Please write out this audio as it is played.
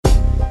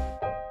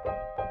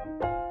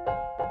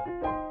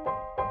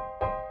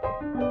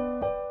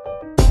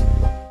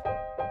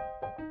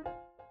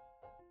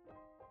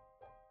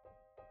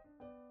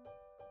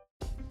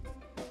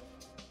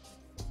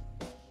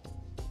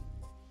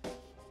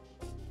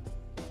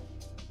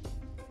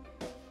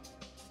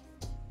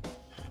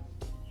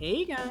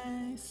Hey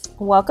guys,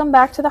 Welcome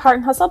back to the Heart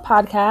and Hustle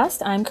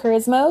podcast. I'm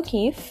Charisma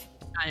O'Keefe.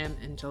 I am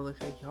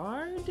Angelica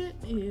Yard,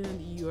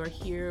 and you are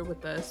here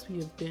with us. We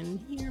have been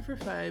here for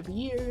 5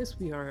 years.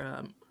 We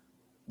are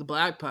the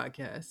Black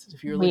Podcast.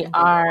 If you're We looking for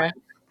more, are,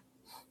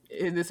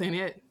 this ain't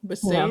it. But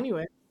you say know,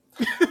 anyway.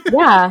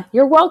 yeah,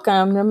 you're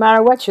welcome no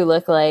matter what you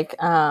look like.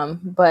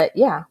 But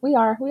yeah, we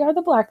are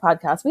the Black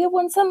podcast. We have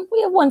won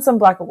some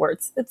Black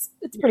awards. It's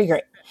pretty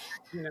Yes,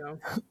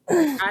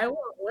 great. I will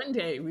one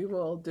day we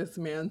will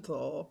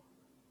dismantle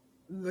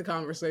the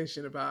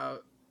conversation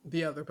about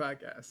the other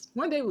podcast.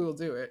 One day we will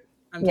do it.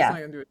 I'm just Yeah. not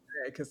gonna do it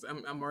today because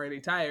I'm already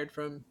tired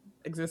from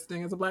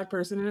existing as a Black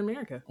person in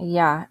America.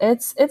 Yeah,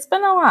 it's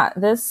been a lot.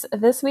 This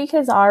week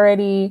has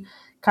already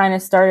kind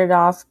of started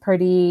off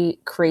pretty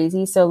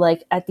crazy. So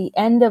like at the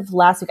end of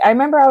last week, I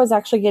remember I was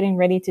actually getting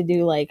ready to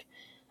do like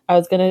I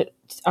was gonna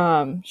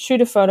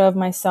shoot a photo of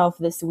myself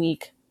this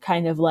week,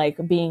 kind of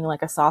like being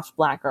like a soft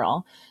Black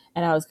girl,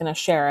 and I was gonna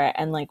share it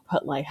and like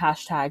put like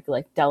hashtag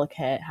like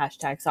delicate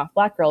hashtag soft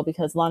Black girl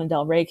because Lana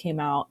Del Rey came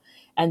out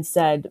and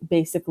said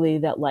basically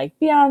that like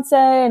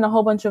Beyonce and a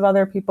whole bunch of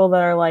other people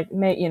that are like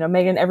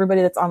Megan,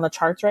 everybody that's on the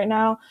charts right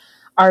now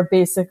are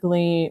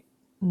basically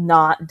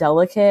not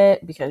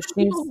delicate because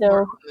she's People who were so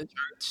on the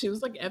chart, she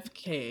was like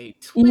FK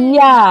Twins.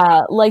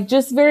 yeah, like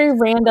just very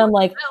random,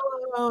 like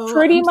Hello,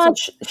 pretty I'm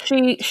so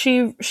much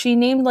she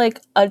named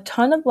like a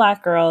ton of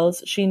Black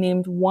girls. She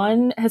named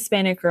one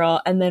Hispanic girl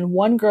and then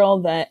one girl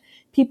that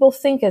people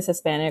think is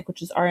Hispanic,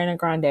 which is Ariana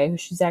Grande, who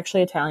she's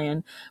actually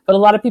Italian. But a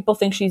lot of people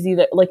think she's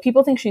either like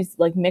people think she's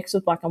like mixed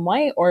with black and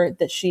white or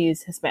that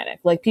she's Hispanic.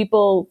 Like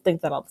people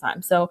think that all the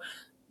time. So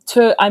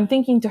I'm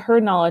thinking to her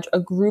knowledge, a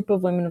group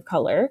of women of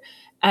color.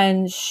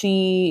 And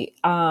she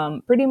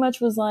pretty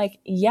much was like,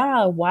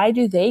 yeah, why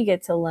do they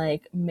get to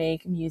like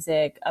make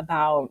music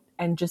about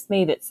and just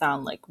made it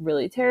sound like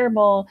really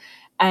terrible.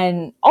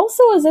 And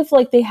also as if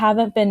like they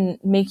haven't been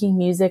making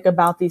music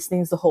about these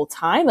things the whole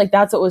time. Like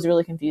that's what was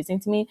really confusing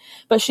to me.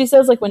 But she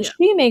says like when yeah.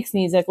 she makes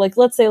music, like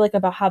let's say like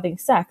about having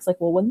sex, like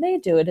well when they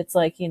do it, it's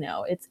like,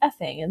 it's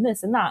effing and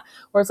this and that.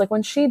 Whereas like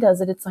when she does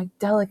it, it's like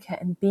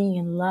delicate and being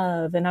in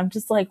love. And I'm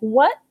just like,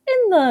 what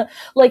in the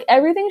like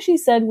everything she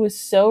said was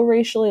so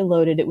racially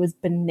loaded. It was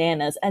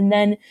bananas. And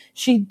then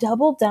she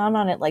doubled down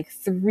on it like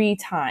 3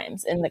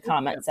 times in the It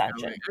comment kept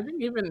going. section. I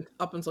think even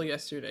up until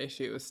yesterday,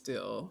 she was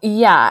still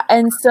Yeah.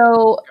 And so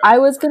going I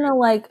was for gonna it.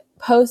 like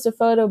post a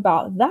photo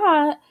about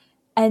that.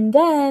 And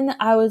then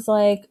I was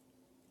like,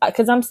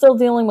 because I'm still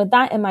dealing with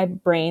that in my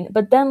brain.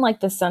 But then like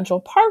the Central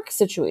Park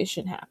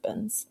situation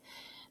happens.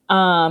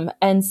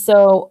 And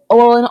so,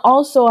 well, and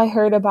also I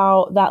heard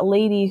about that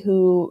lady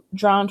who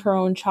drowned her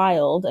own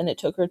child and it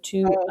took her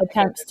two Oh my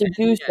attempts to goodness.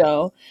 do Yes,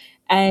 so.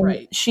 And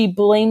right. she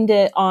blamed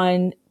it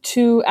on two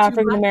Two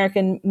African black.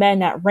 American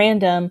men at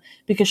random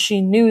because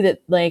she knew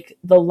that like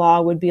the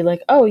law would be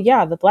like, oh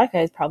yeah, the black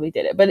guys probably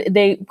did it. But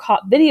they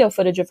caught video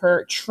footage of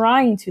her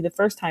trying to the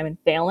first time and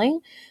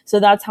failing. So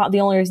that's how the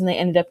only reason they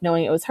ended up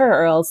knowing it was her,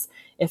 or else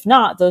if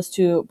not, those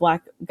two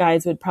black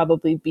guys would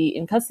probably be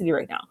in custody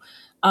right now.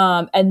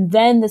 And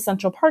then the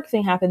Central Park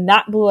thing happened.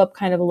 That blew up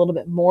kind of a little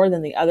bit more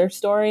than the other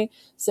story.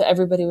 So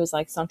everybody was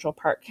like Central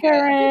Park Yeah, I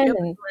think the Karen. other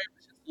And story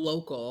was just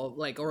local,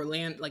 like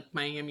Orlando, like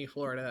Miami,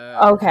 Florida,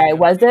 okay, kind of.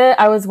 was it?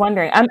 I was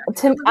wondering. Yeah,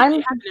 it I'm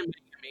happened in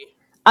Miami.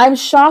 I'm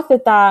shocked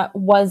that that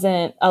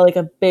wasn't like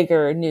a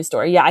bigger news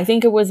story. Yeah, I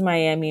think it was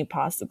Miami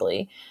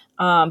possibly.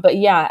 But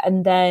yeah,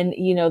 and then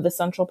the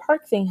Central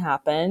Park thing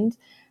happened,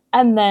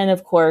 and then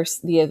of course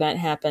the event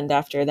happened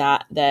after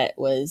that. That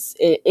was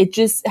it. It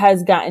just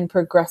has gotten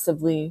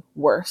progressively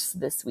worse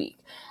this week.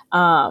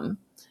 Um,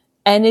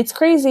 and it's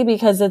crazy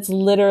because it's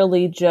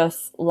literally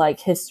just like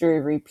history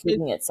It's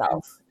repeating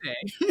itself.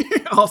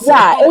 Wednesday. Also,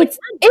 Yeah, I'm like, we're in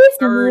the it's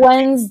third.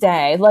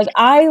 Wednesday. Like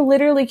I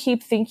literally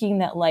keep thinking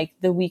that like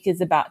the week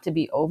is about to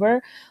be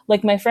over.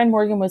 Like my friend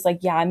Morgan was like,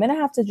 "Yeah, I'm gonna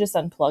have to just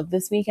unplug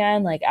this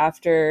weekend. Like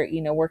after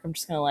work, I'm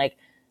just gonna like."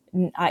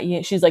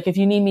 She's like, if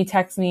you need me,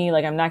 text me.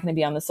 Like I'm not gonna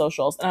be on the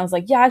socials. And I was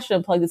like, yeah, I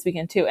should unplug this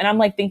weekend too. And I'm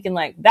like thinking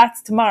like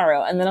that's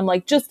tomorrow. And then I'm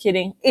like, just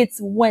kidding, it's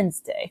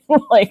Wednesday.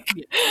 Like,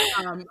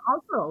 Yeah.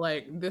 Also,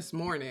 like this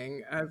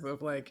morning, as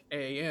of like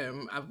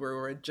a.m., we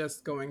were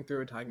just going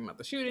through talking about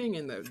the shooting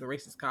and the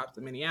racist cops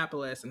in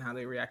Minneapolis and how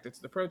they reacted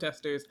to the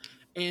protesters,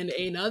 and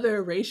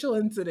another racial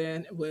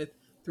incident with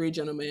three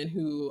gentlemen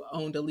who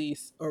owned a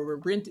lease or were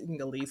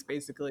renting a lease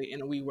basically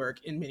in a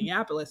WeWork in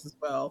Minneapolis as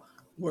well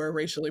were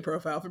racially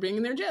profiled for being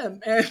in their gym.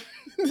 And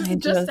I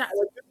just just that,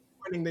 like, this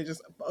morning, they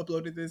just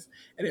uploaded this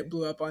and it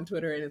blew up on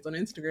Twitter and it's on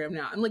Instagram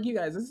now. I'm like, you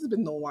guys, this has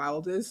been the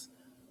wildest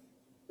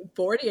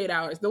 48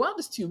 hours. The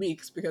wildest 2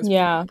 weeks because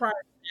yeah. prior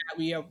to that,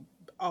 we have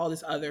all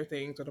this other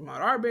things with Ahmaud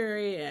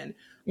Arbery and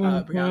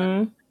Breonna,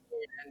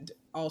 Mm-hmm. and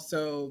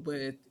also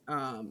with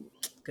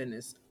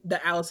goodness,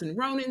 the Allison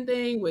Ronan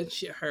thing with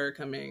her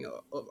coming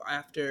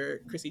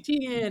after Chrissy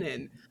Teigen,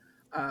 and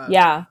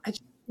Yeah.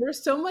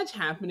 there's so much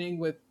happening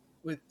with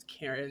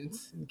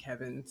Karens and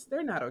Kevins.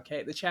 They're not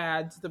okay. The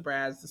Chads, the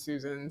Brads, the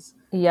Susans.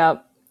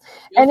 Yep.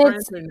 Your And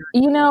friends it's, are not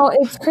you doing know, well.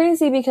 it's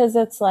crazy because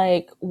it's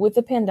like with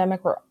the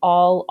pandemic, we're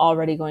all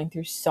already going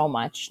through so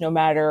much, no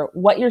matter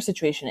what your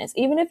situation is.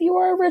 Even if you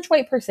are a rich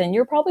white person,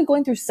 you're probably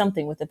going through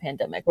something with the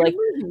pandemic. You're Like,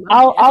 losing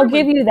money. I'll give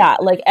Everyone's you losing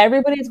that. Like,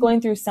 everybody's money.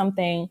 going through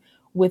something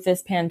with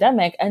this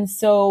pandemic. And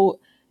so,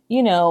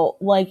 you know,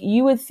 like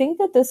you would think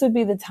that this would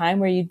be the time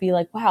where you'd be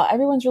like, wow,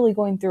 everyone's really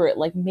going through it.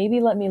 Like, maybe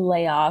let me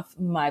lay off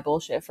my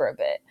bullshit for a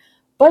bit.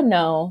 But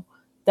no,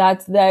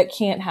 that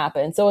can't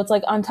happen. So it's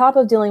like on top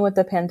of dealing with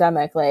the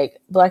pandemic, like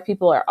Black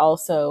people are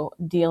also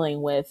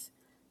dealing with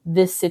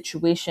this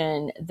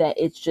situation that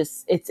it's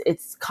just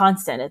it's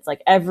constant. It's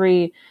like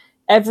every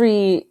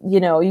you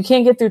know, you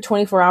can't get through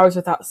 24 hours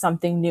without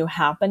something new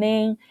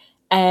happening,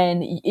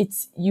 and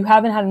it's you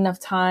haven't had enough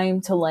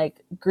time to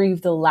like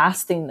grieve the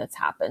last thing that's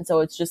happened.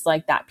 So it's just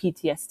like that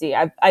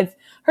PTSD. I've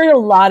heard a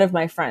lot of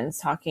my friends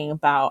talking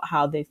about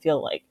how they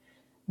feel like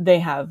they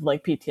have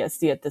like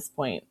PTSD at this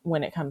point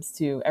when it comes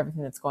to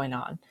everything that's going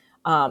on.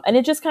 And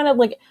it just kind of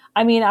like,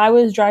 I mean, I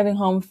was driving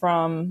home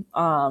from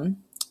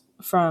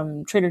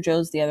Trader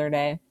Joe's the other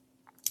day,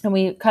 and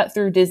we cut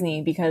through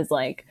Disney because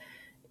like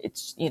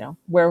it's, you know,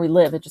 where we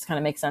live, it just kind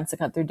of makes sense to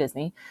cut through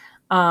Disney.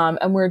 And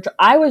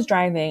I was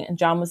driving and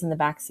John was in the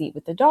back seat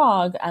with the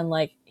dog, and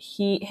like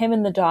him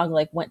and the dog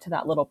like went to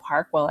that little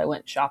park while I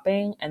went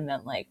shopping, and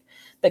then like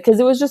because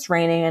it was just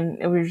raining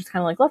and we were just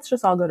kind of like, let's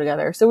just all go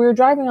together. So we were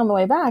driving on the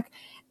way back,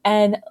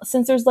 and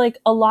since there's like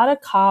a lot of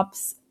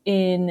cops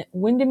in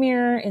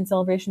Windermere, in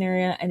Celebration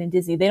area, and in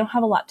Disney, they don't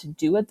have a lot to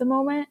do at the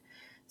moment. Yeah.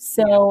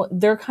 So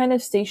they're kind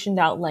of stationed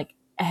out like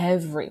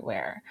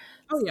everywhere.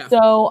 Oh yeah.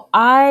 So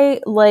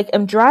I like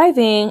am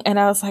driving and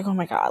I was like, oh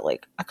my God,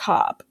 like a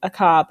cop, a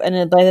cop. And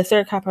then by the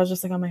third cop, I was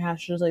just like, oh my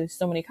gosh, there's like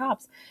so many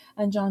cops.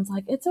 And John's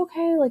like, it's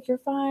okay. Like, you're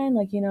fine.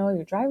 Like, you know,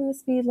 you're driving the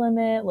speed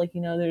limit. Like,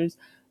 you know, there's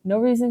no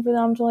reason for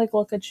them to like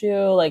look at you.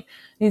 Like,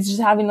 he's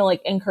just having to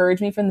like encourage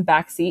me from the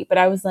back seat. But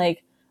I was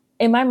like,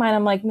 in my mind,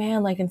 I'm like,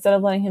 man, like instead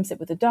of letting him sit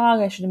with the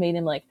dog, I should have made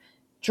him like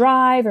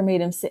drive or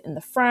made him sit in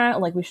the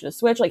front. Like, we should have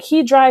switched. Like,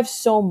 he drives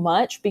so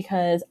much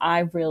because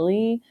I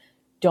really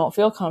don't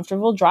feel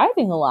comfortable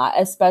driving a lot,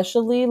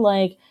 especially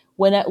like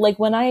when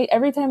I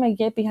every time I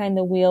get behind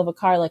the wheel of a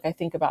car, like I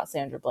think about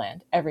Sandra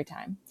Bland every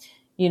time,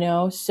 you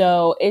know.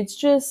 So it's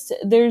just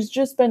there's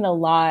just been a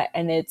lot,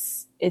 and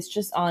it's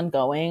just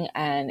ongoing,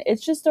 and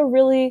it's just a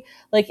really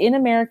like in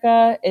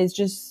America is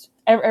just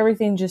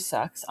everything just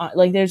sucks.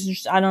 Like there's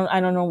just I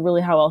don't know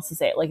really how else to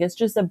say it. Like it's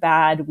just a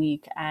bad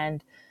week,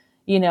 and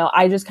you know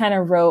I just kind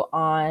of wrote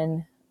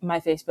on my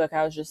Facebook.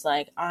 I was just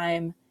like,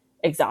 I'm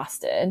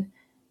exhausted,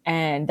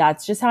 and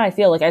that's just how I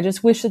feel. Like I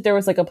just wish that there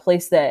was like a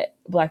place that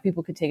Black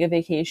people could take a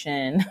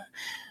vacation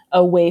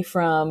away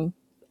from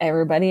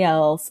everybody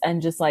else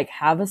and just like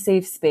have a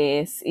safe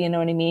space, you know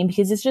what I mean?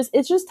 Because it's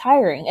just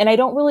tiring, and I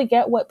don't really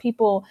get what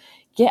people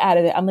get out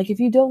of it. I'm like, if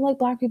you don't like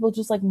Black people,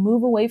 just like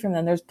move away from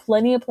them. There's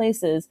plenty of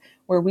places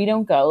where we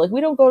don't go. Like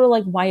we don't go to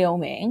like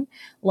Wyoming,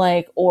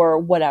 like or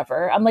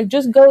whatever. I'm like,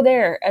 just go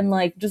there and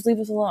like just leave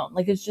us alone.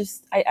 Like it's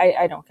just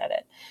I don't get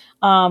it.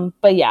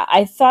 But yeah,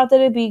 I thought that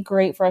it'd be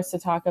great for us to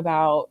talk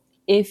about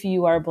if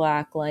you are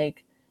Black,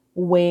 like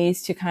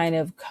ways to kind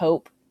of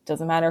cope.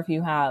 Doesn't matter if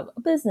you have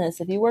a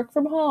business, if you work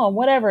from home,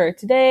 whatever.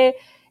 Today,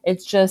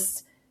 it's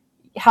just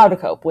how to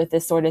cope with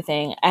this sort of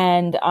thing.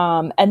 And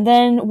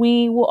then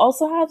we will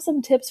also have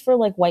some tips for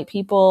like white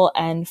people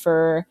and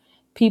for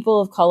people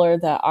of color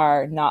that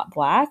are not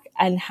Black,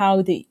 and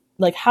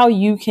how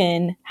you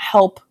can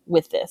help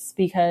with this,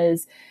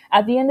 because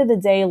at the end of the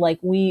day, like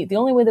the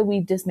only way that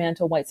we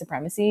dismantle white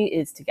supremacy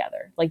is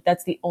together. Like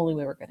that's the only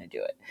way we're going to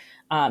do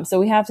it. So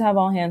we have to have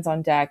all hands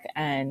on deck,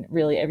 and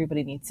really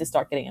everybody needs to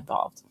start getting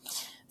involved.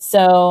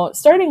 So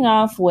starting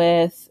off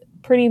with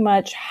pretty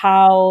much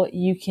how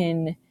you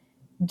can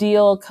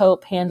deal,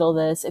 cope, handle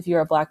this if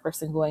you're a Black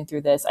person going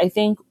through this. I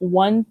think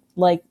one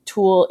like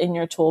tool in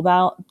your tool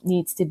belt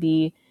needs to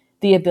be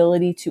the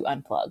ability to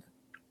unplug.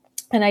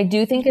 And I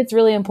do think it's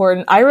really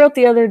important. I wrote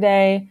the other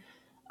day,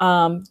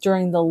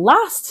 during the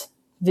last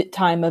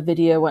time a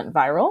video went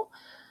viral,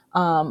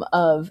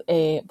 of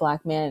a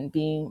Black man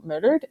being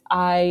murdered,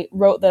 I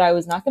wrote that I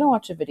was not going to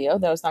watch a video,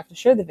 that I was not going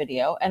to share the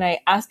video. And I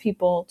asked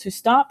people to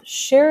stop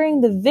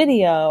sharing the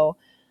video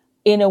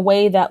in a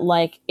way that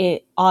like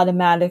it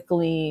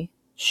automatically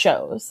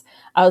shows.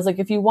 I was like,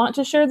 if you want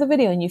to share the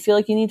video and you feel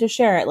like you need to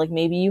share it, like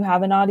maybe you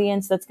have an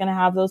audience that's going to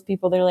have those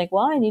people, they're like,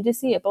 well, I need to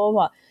see it, blah, blah,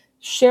 blah.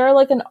 Share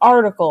like an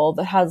article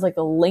that has like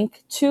a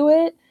link to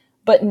it,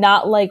 but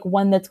not like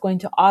one that's going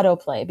to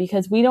autoplay,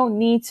 because we don't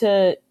need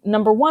to,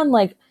 number one,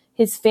 like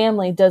his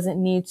family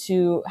doesn't need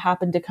to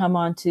happen to come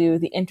onto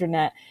the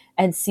internet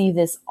and see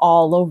this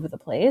all over the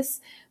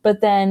place. But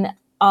then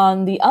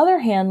on the other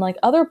hand, like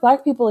other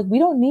Black people, like we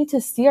don't need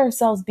to see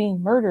ourselves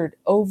being murdered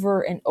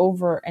over and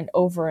over and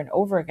over and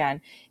over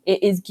again.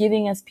 It is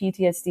giving us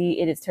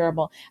PTSD. It is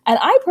terrible. And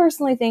I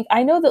personally think,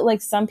 I know that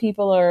like some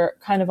people are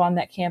kind of on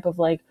that camp of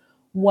like,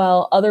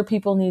 well, other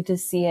people need to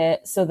see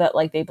it so that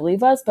like they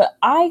believe us. But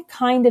I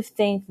kind of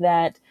think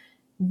that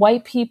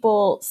white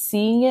people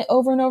seeing it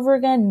over and over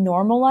again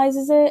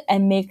normalizes it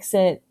and makes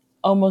it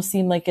almost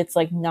seem like it's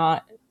like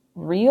not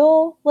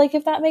real, like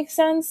if that makes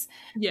sense.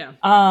 Yeah.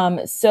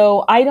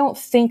 So I don't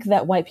think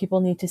that white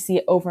people need to see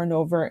it over and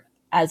over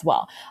as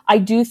well. I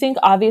do think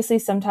obviously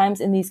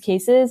sometimes in these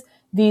cases,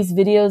 these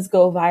videos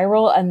go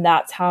viral and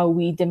that's how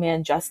we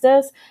demand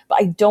justice.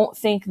 But I don't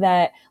think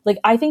that, like,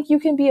 I think you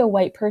can be a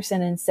white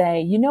person and say,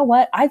 you know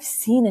what? I've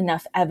seen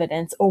enough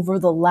evidence over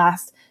the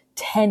last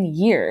 10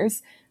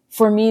 years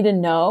for me to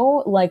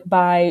know, like,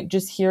 by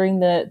just hearing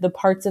the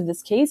parts of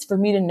this case, for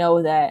me to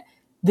know that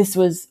this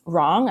was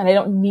wrong and I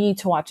don't need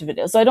to watch a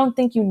video. So I don't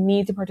think you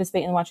need to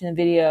participate in watching the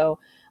video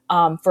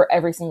for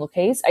every single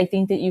case. I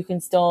think that you can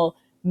still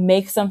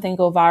make something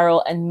go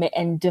viral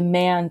and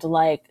demand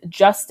like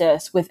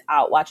justice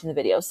without watching the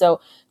video. So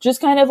just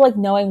kind of like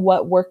knowing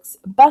what works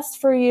best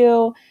for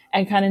you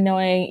and kind of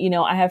knowing, you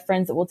know, I have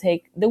friends that will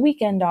take the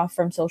weekend off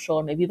from social,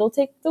 or maybe they'll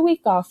take the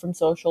week off from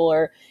social,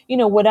 or, you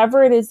know,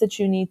 whatever it is that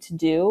you need to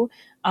do.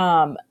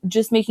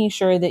 Just making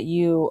sure that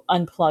you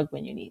unplug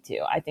when you need to.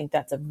 I think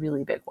that's a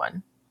really big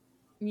one.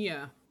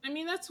 Yeah. I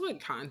mean, that's what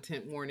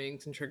content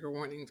warnings and trigger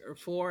warnings are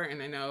for.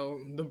 And I know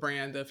the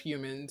brand of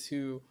humans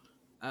who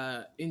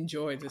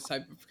enjoy this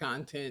type of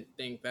content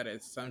think that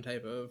it's some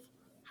type of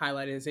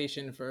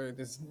highlightization for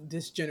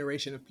this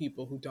generation of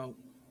people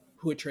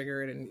who are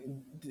triggered,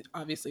 and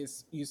obviously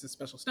it's uses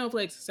special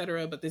snowflakes,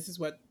 etc. But this is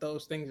what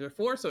those things are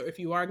for. So if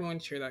you are going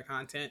to share that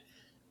content,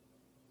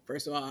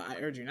 first of all, I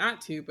urge you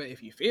not to. But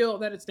if you feel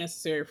that it's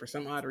necessary for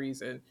some odd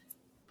reason,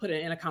 put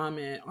it in a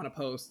comment on a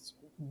post,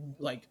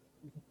 like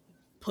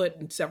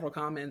put several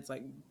comments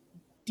like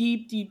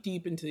deep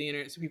into the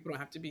internet so people don't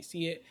have to be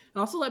see it,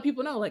 and also let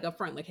people know like up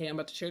front, like, hey, I'm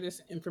about to share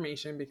this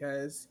information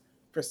because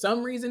for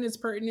some reason it's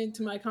pertinent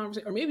to my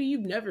conversation, or maybe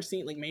you've never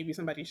seen, like maybe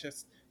somebody's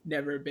just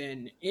never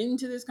been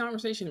into this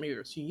conversation, maybe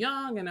they're too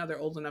young and now they're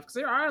old enough, because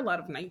there are a lot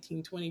of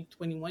 19, 20,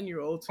 21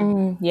 year olds who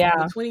in the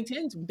Yeah.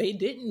 2010s they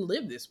didn't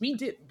live this, we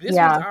did, this was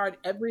Yeah. our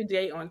every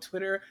day on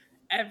Twitter,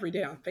 every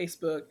day on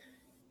Facebook.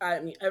 I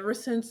mean, ever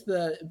since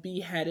the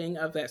beheading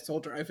of that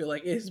soldier, I feel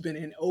like it has been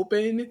an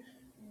open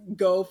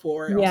go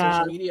for it on Yeah.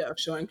 social media of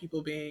showing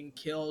people being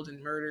killed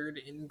and murdered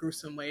in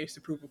gruesome ways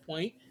to prove a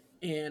point.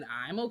 And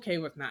I'm okay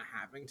with not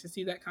having to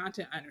see that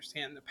content. I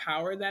understand the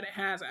power that it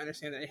has. I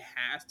understand that it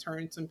has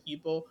turned some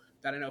people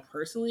that I know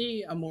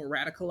personally are more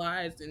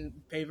radicalized in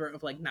favor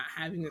of like not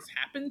having this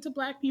happen to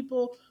Black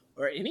people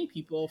or any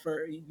people,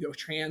 for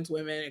trans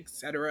women,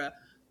 etc.,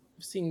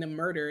 seeing them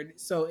murdered.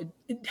 So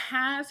it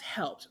has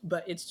helped,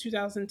 but it's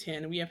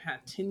 2010. We have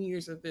had 10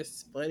 years of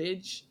this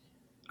footage.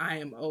 I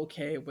am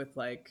okay with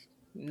like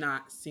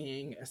not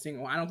seeing a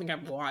single. I don't think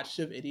I've watched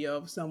a video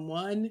of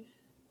someone.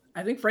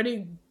 I think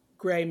Freddie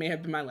Gray may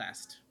have been my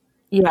last.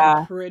 I'm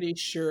Yeah. pretty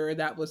sure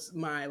that was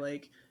my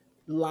like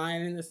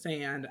line in the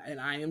sand, and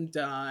I am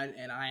done,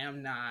 and I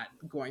am not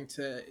going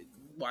to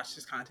watch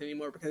this content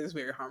anymore because it's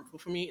very harmful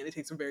for me, and it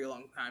takes a very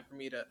long time for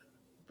me to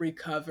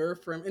recover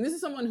from. And this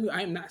is someone who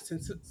I am not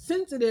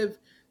sensitive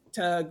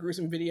to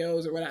gruesome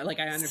videos or what. I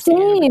understand because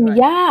Same.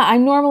 Yeah.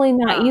 I'm normally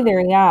not either.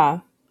 um, Yeah.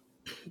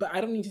 but I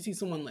don't need to see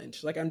someone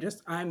lynched. Like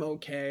I'm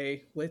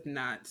okay with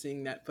not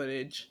seeing that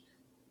footage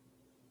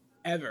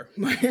ever.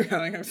 Like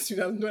after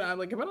 2020, I'm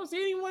like, if I don't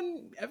see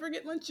anyone ever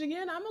get lynched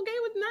again, I'm okay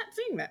with not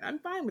seeing that. I'm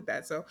fine with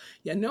that. So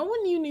yeah, know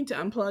when you need to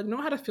unplug,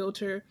 know how to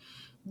filter,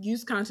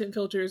 use content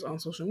filters on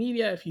social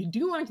media. If you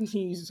do want to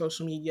continue using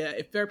social media,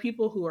 if there are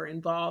people who are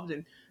involved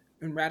in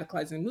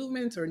radicalizing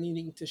movements or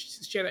needing to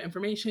share that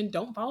information,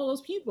 don't follow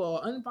those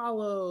people.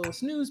 Unfollow,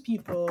 snooze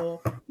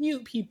people,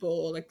 mute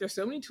people. Like there's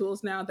so many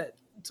tools now that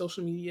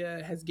social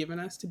media has given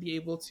us to be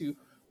able to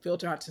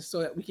filter out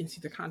so that we can see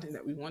the content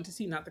that we want to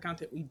see, not the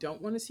content we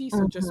don't want to see.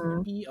 So just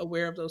Hmm. be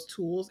aware of those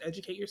tools,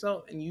 educate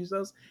yourself, and use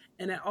those.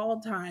 And at all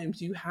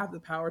times, you have the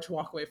power to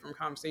walk away from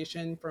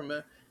conversation from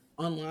a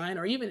online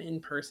or even in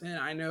person.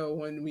 I know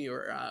when we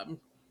were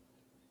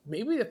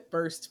maybe the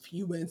first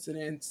few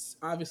incidents,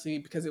 obviously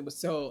because it was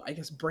so, I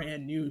guess,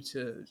 brand new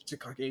to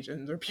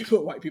Caucasians or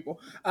people, white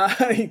people,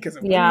 because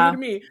it wasn't new Yeah. to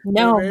me. We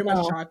were No, very much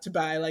no. shocked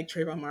by like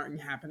Trayvon Martin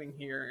happening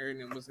here, and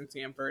it was in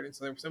Sanford, and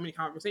so there were so many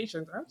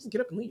conversations. I would just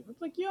get up and leave. I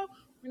was like, yo,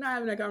 we're not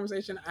having that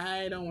conversation.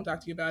 I don't want to talk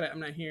to you about it. I'm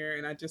not here,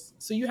 and I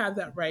just, so you have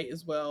that right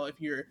as well if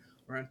you're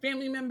around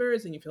family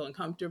members and you feel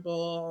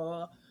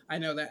uncomfortable. I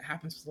know that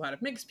happens with a lot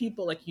of mixed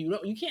people. Like you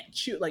can't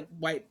choose like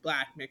white,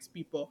 black, mixed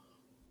people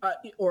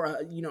or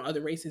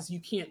other races. You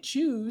can't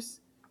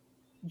choose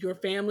your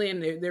family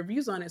and their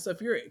views on it. So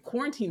if you're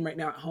quarantined right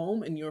now at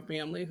home and your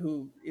family,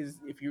 who is,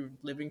 if you're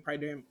living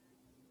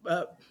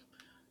uh,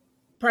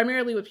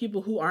 primarily with people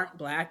who aren't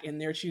black,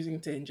 and they're choosing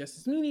to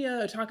injustice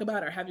media or talk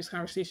about or have these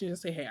conversations and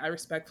say, hey, I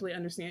respectfully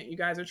understand you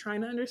guys are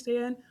trying to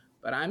understand,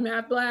 but I'm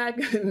half black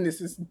and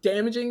this is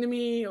damaging to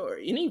me, or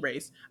any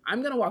race,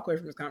 I'm going to walk away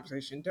from this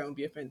conversation. Don't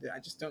be offended. I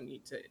just don't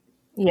need to have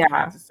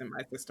Yeah. this in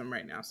my system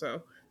right now.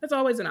 So that's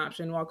always an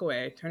option. Walk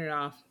away, turn it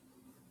off,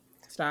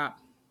 stop.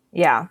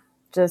 Yeah.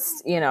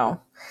 Just, you know,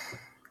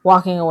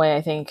 walking away,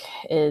 I think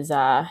is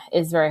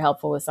very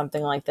helpful with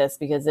something like this,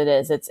 because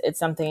it's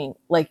something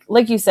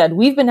like you said,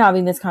 we've been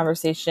having this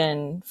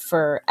conversation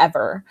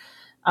forever.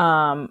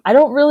 I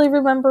don't really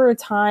remember a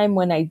time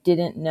when I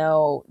didn't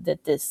know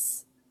that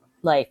this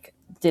like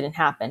didn't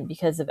happen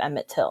because of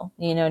Emmett Till.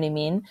 You know what I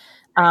mean?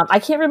 I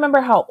can't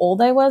remember how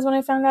old I was when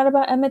I found out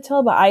about Emmett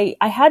Till, but I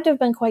had to have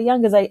been quite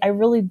young because I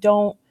really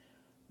don't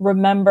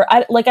remember.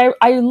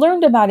 I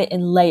learned about it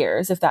in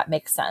layers, if that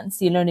makes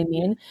sense. You know what I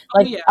mean? Oh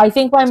Like yeah, I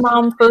think my there's tons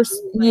mom of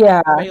first, like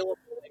yeah, available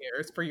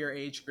layers for your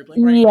age group. Like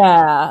right now,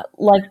 yeah,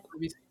 like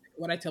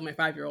what I tell my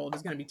 5-year-old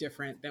is going to be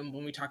different than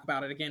when we talk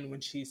about it again when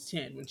she's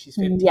 10, when she's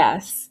 15, when she's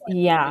yes, 20,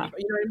 yeah. 25.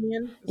 You know what I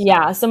mean?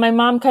 Yeah, So so my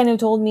mom kind of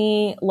told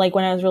me like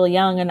when I was really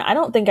young, and I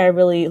don't think I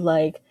really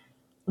like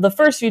the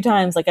first few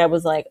times like I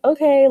was like,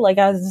 okay, like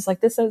I was just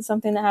like this is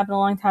something that happened a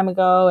long time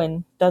ago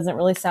and doesn't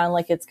really sound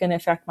like it's going to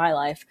affect my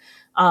life.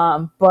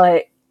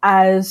 But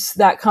as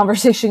that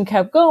conversation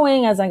kept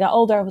going, as I got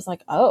older, I was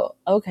like, oh,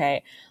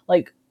 okay,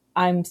 like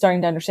I'm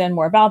starting to understand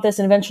more about this,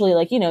 and eventually,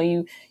 like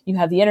you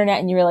have the internet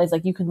and you realize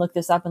like you can look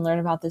this up and learn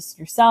about this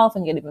yourself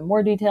and get even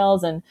more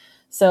details. And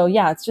so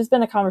yeah, it's just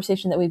been a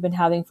conversation that we've been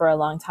having for a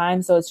long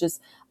time. So it's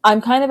just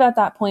I'm kind of at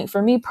that point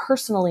for me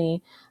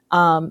personally.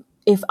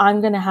 If I'm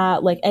going to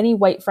have like any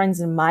white friends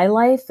in my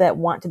life that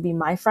want to be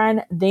my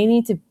friend, they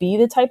need to be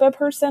the type of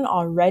person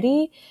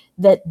already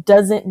that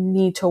doesn't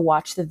need to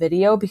watch the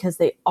video because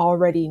they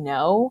already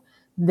know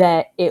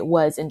that it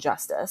was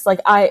injustice. Like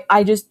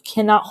I just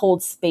cannot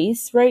hold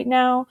space right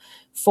now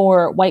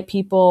for white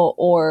people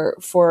or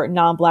for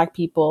non-black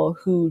people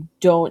who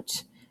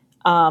don't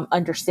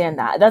understand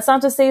that. That's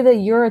not to say that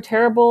you're a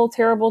terrible,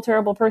 terrible,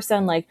 terrible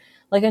person. Like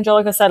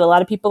Angelica said, a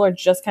lot of people are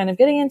just kind of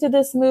getting into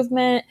this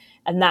movement,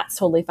 and that's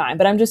totally fine.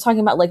 But I'm just talking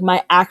about like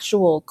my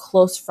actual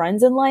close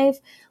friends in life.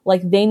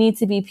 Like they need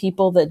to be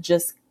people that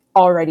just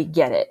already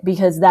get it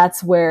because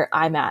that's where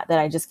I'm at. That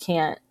I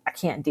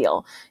can't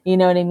deal. You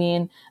know what I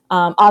mean?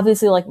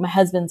 Obviously, like my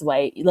husband's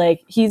white.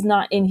 Like he's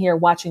not in here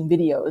watching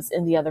videos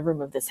in the other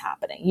room of this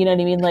happening. You know what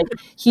I mean? Like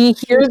he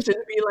he hears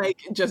shouldn't be like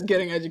just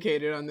getting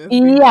educated on this,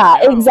 being like, yeah,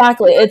 "Oh,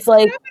 exactly. what It's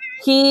like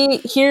he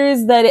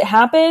hears that it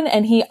happened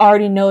and he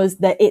already knows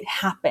that it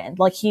happened.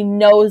 Like he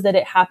knows that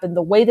it happened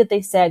the way that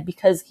they said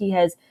because he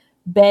has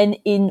been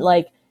in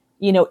like,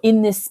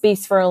 in this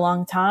space for a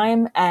long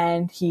time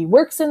and he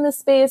works in this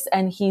space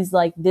and he's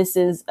like, this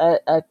is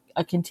a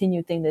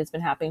continued thing that's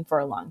been happening for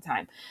a long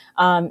time.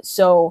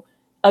 So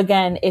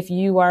again, if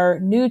you are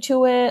new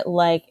to it,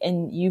 like,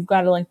 and you've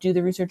got to like do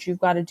the research you've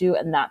got to do,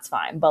 and that's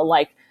fine. But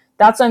like,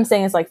 that's what I'm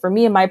saying is like for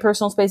me in my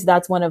personal space,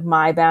 that's one of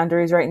my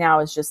boundaries right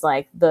now is just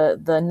like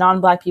the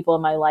non-black people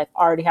in my life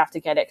already have to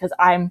get it because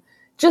I'm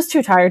just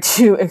too tired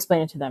to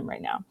explain it to them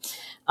right now.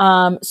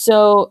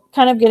 So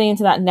kind of getting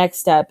into that next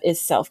step is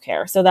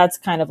self-care. So that's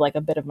kind of like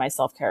a bit of my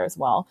self-care as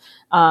well.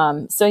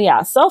 So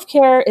yeah,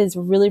 self-care is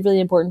really, really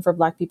important for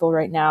black people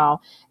right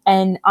now.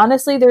 And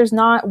honestly, there's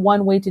not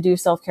one way to do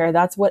self-care.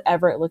 That's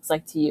whatever it looks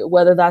like to you,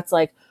 whether that's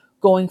like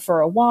going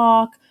for a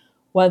walk,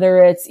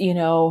 whether it's,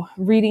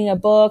 reading a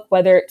book,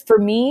 whether for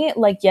me,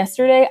 like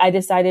yesterday, I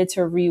decided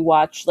to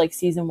rewatch like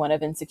season 1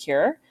 of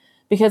Insecure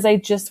because I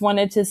just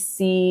wanted to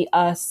see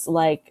us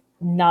like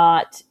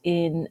not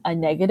in a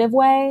negative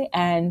way.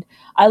 And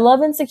I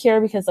love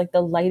Insecure because like the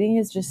lighting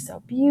is just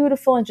so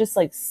beautiful and just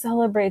like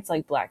celebrates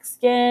like black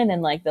skin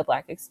and like the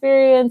black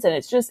experience. And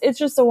it's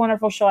just a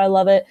wonderful show. I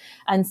love it.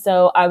 And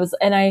so I was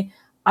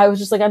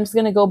just like, I'm just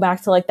going to go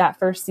back to like that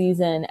first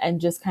season and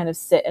just kind of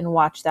sit and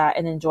watch that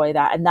and enjoy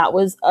that. And that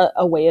was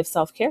a way of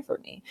self care for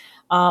me.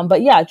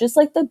 But yeah, just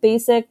like the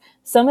basic,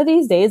 some of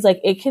these days,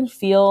 like it can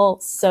feel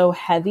so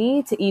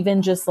heavy to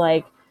even just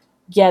like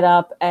get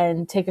up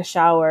and take a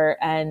shower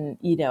and,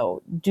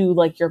 do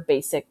like your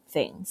basic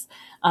things.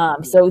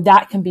 So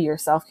that can be your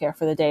self care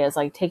for the day is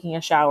like taking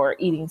a shower,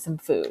 eating some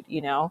food,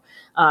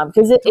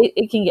 because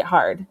it can get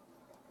hard.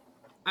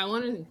 I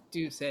wanted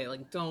to say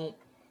like don't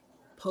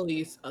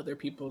police other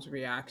people's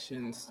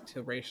reactions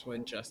to racial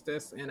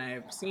injustice. And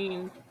I've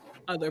seen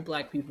other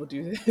Black people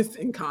do this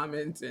in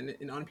comments and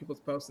on people's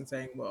posts and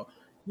saying, well,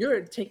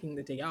 you're taking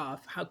the day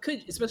off. How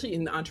could, especially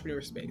in the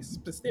entrepreneur space,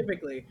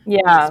 specifically in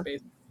this Yeah.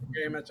 space,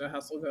 very much a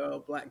hustle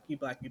go, black, be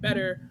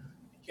better.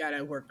 You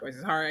gotta work twice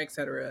as hard,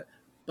 etc.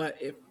 But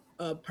if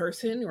a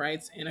person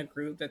writes in a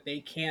group that they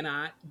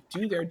cannot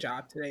do their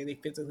job today, they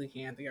physically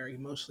can't, they are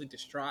emotionally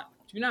distraught,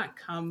 do not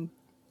come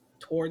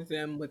towards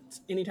them with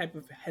any type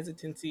of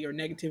hesitancy or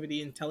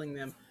negativity and telling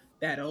them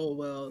that, oh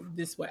well,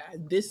 this way,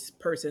 this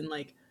person,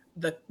 like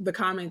the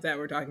comments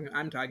that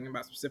I'm talking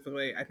about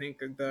specifically, I think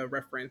the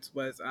reference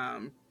was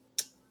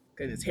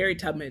goodness, Harry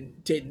Tubman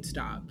didn't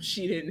stop.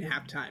 She didn't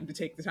have time to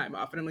take the time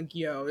off. And I'm like,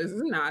 yo, this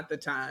is not the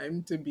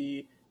time to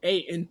be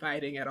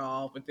infighting at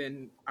all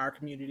within our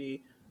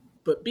community,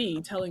 but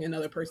B, telling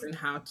another person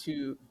how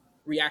to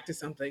react to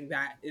something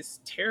that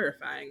is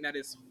terrifying, that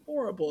is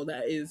horrible,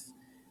 that is,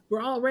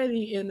 we're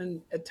already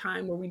in a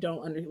time where we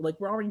don't like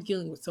we're already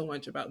dealing with so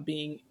much about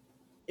being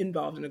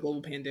involved in a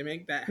global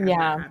pandemic that has not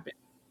Yeah. happened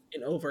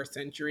in over a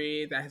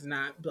century, that has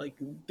not, like,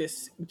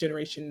 this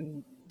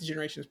generation,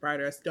 generations prior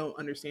to us don't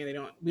understand.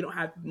 We don't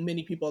have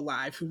many people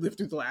alive who lived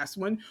through the last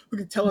one who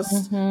could tell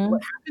us what Hmm.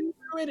 happened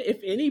through it, if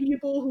any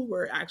people who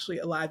were actually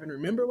alive and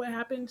remember what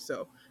happened.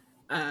 So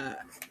uh,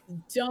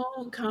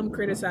 don't come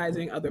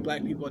criticizing other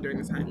Black people during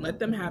this time. Let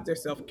them have their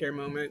self care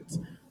moments.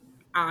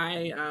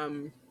 I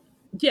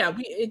yeah,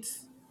 we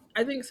it's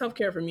I think self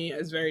care for me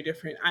is very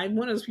different. I'm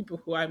one of those people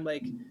who I'm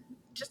like,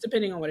 just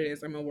depending on what it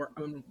is, I'm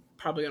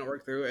probably gonna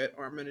work through it,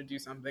 or I'm gonna do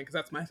something because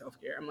that's my self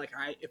care. I'm like,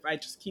 if I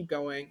just keep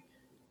going,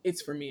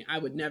 it's for me. I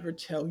would never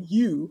tell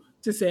you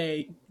to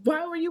say,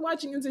 why were you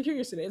watching Insecure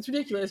yesterday? It's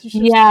ridiculous. You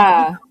should have,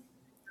 Yeah.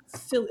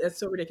 it's silly. It's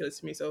so ridiculous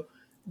to me. So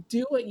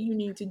do what you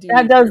need to do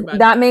That if you're does, about to.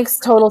 that makes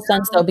total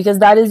sense though, because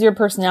that is your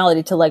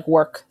personality to like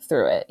work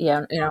through it.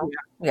 Yeah, you Oh know.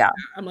 yeah, Yeah.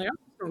 I'm like, I'm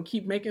just gonna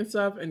keep making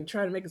stuff and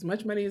try to make as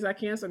much money as I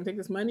can, so I can take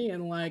this money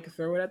and like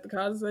throw it at the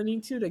causes I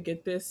need to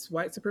get this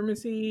white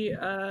supremacy,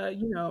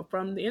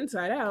 from the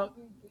inside out.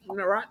 I'm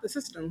gonna rot the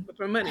system with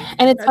my money.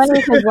 And it's That's funny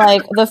because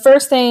like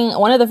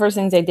one of the first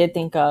things I did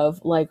think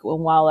of, like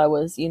while I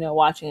was,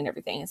 watching and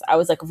everything, is I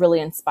was like really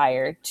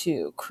inspired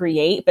to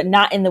create, but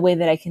not in the way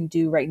that I can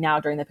do right now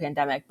during the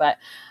pandemic. But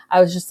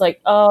I was just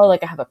like, oh,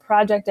 like I have a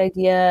project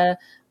idea.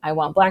 I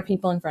want Black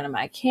people in front of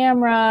my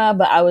camera,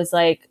 but I was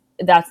like,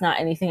 that's not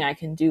anything I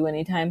can do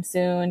anytime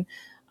soon.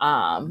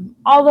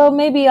 Although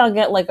maybe I'll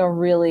get like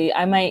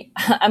I might,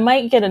 I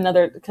might get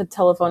another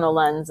telephoto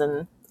lens,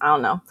 and I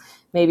don't know,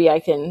 maybe I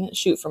can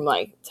shoot from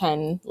like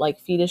 10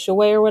 like feetish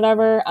away or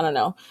whatever. I don't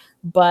know.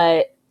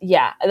 But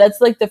yeah,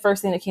 that's like the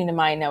first thing that came to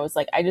mind. I was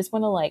like, I just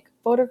want to like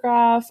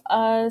photograph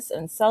us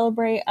and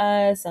celebrate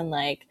us and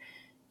like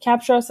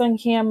capture us on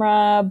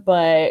camera,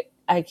 but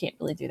I can't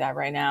really do that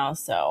right now.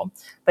 So,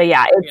 but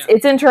yeah, it's yeah,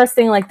 it's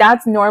interesting. Like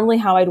that's normally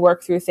how I'd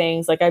work through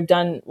things. Like I've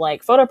done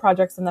like photo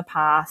projects in the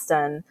past,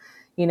 and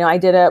I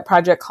did a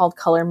project called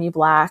Color Me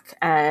Black,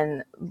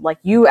 and like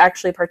you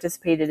actually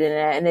participated in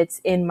it, and it's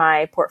in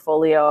my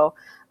portfolio.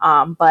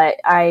 But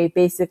I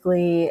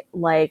basically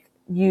like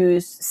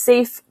used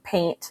safe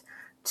paint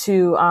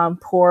to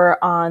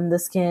pour on the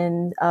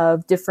skin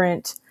of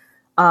different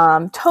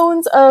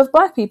tones of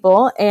Black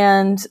people,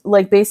 and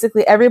like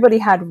basically everybody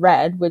had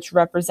red, which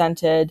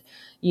represented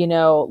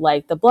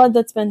like the blood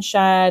that's been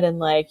shed, and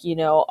like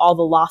all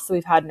the loss that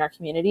we've had in our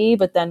community.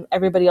 But then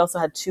everybody also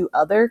had two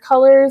other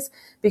colors,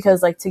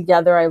 because like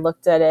together I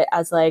looked at it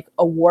as like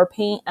a war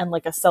paint and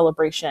like a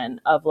celebration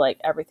of like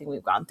everything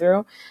we've gone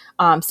through.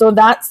 So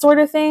that sort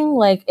of thing,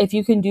 like if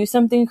you can do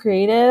something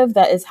creative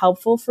that is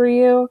helpful for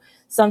you,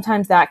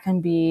 sometimes that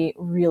can be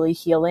really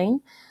healing.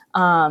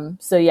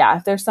 So yeah,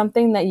 if there's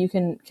something that you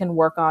can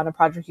work on, a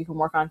project you can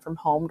work on from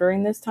home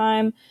during this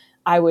time,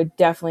 I would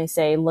definitely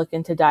say look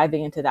into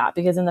diving into that,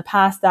 because in the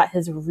past that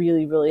has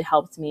really, really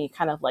helped me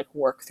kind of like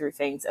work through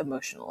things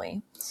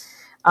emotionally.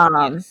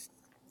 Um, yes.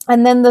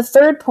 and then the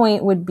third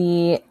point would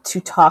be to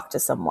talk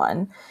to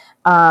someone.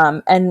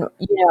 And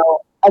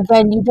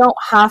again, you don't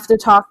have to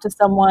talk to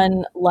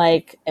someone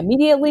like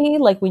immediately,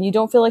 like when you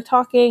don't feel like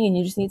talking and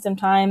you just need some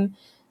time,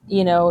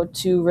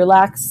 to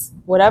relax,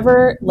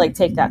 whatever, like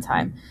take that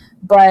time.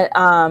 But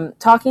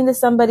talking to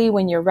somebody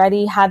when you're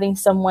ready, having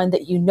someone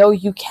that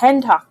you can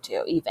talk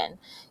to, even.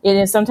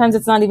 Sometimes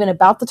it's not even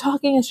about the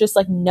talking, it's just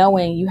like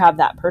knowing you have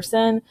that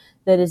person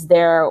that is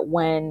there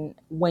when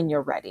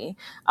you're ready.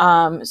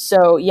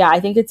 So yeah, I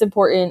think it's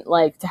important,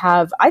 like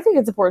I think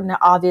it's important to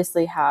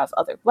obviously have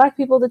other Black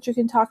people that you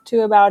can talk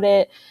to about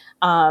it,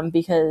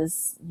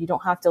 because you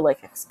don't have to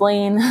like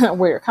explain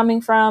where you're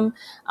coming from.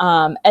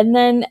 And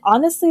then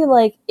honestly,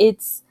 like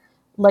it's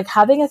like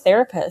having a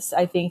therapist,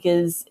 I think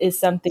is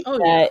something Oh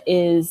yeah. that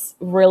is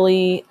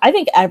really, I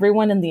think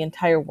everyone in the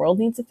entire world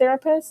needs a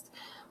therapist.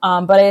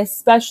 But I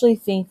especially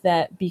think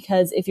that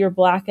because if you're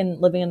Black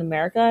and living in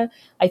America,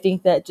 I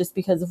think that just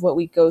because of what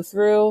we go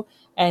through,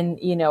 and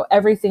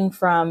everything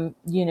from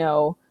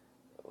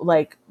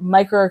like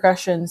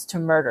microaggressions to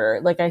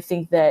murder, like I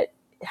think that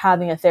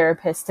having a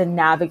therapist to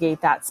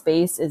navigate that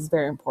space is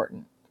very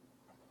important.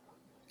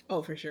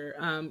 Oh, for sure.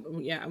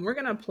 Yeah, and we're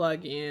gonna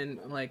plug in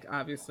like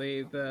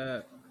obviously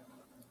the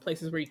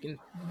places where you can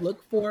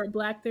look for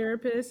Black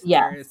therapists.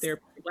 There is Yes.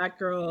 Therapy for Black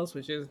Girls,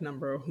 which is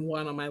number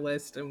one on my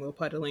list, and we'll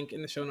put a link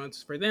in the show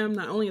notes for them.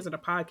 Not only is it a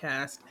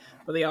podcast,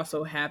 but they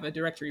also have a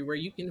directory where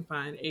you can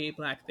find a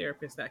Black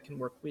therapist that can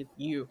work with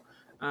you.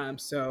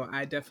 So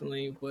I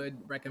definitely would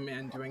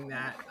recommend doing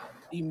that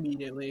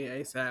immediately,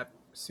 ASAP,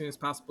 as soon as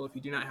possible, if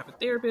you do not have a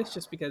therapist,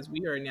 just because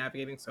we are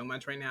navigating so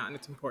much right now, and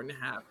it's important to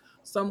have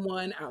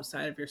someone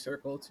outside of your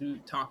circle to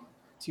talk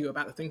to you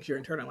about the things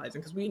you're internalizing,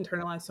 because we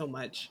internalize so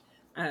much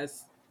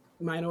as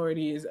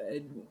minorities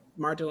and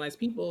marginalized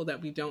people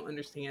that we don't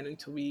understand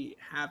until we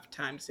have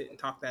time to sit and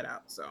talk that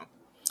out. So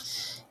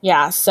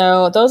Yeah,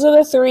 so those are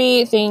the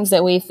three things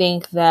that we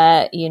think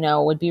that,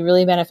 would be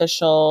really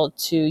beneficial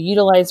to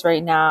utilize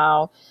right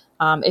now,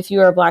 if you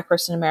are a Black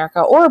person in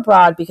America or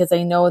abroad, because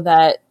I know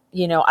that,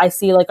 I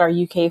see like our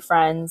UK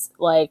friends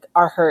like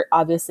are hurt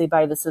obviously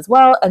by this as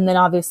well. And then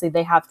obviously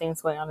they have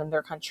things going on in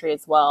their country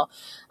as well.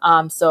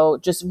 So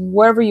just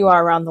wherever you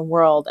are around the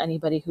world,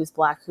 anybody who's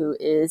Black who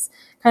is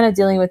kind of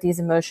dealing with these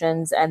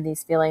emotions and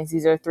these feelings,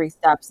 these are three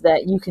steps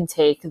that you can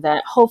take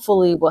that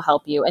hopefully will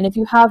help you. And if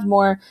you have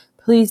more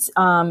please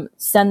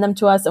send them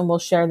to us and we'll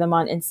share them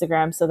on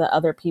Instagram so that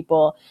other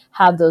people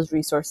have those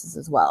resources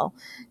as well.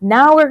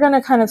 Now we're going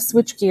to kind of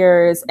switch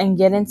gears and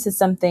get into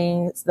some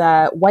things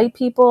that white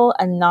people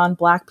and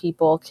non-Black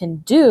people can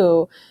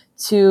do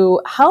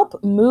to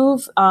help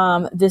move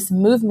this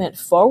movement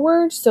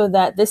forward so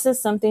that this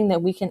is something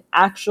that we can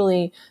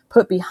actually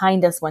put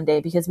behind us one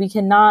day, because we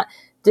cannot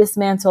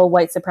dismantle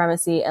white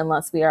supremacy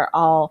unless we are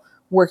all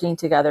working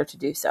together to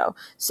do so.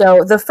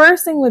 So the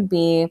first thing would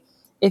be,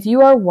 if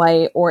you are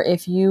white or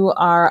if you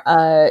are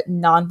a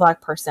non-Black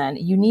person,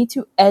 you need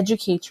to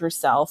educate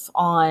yourself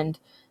on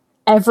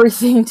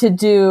everything to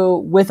do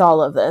with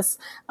all of this.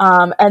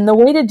 And the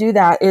way to do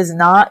that is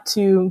not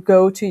to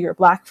go to your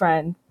Black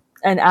friend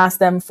and ask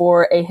them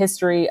for a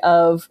history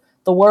of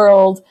the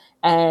world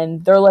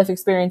and their life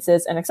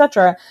experiences and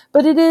etc.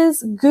 But it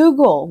is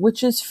Google,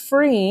 which is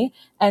free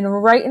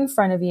and right in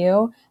front of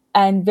you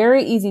and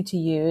very easy to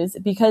use,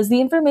 because the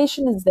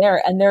information is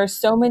there, and there are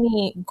so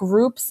many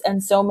groups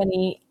and so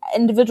many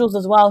individuals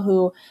as well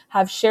who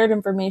have shared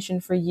information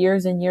for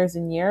years and years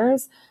and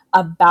years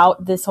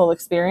about this whole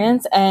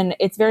experience. And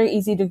it's very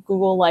easy to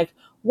Google, like,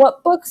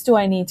 what books do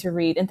I need to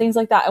read and things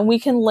like that. And we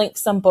can link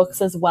some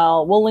books as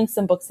well. We'll link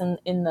some books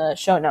in the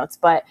show notes,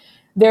 but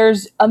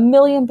there's a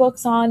million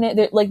books on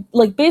it.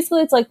 Like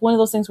basically it's like one of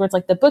those things where it's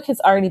like the book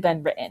has already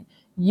been written.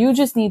 You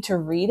just need to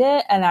read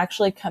it and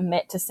actually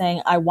commit to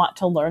saying, I want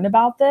to learn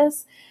about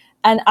this.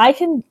 And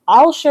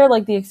I'll share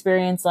like the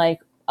experience like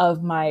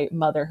of my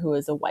mother, who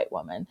is a white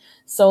woman.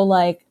 So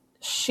like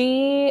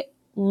she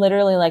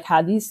literally like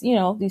had these,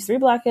 these three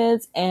Black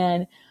kids,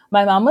 and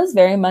my mom was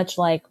very much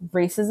like,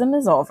 racism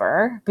is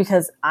over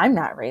because I'm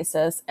not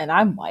racist and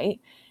I'm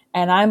white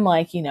and I'm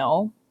like,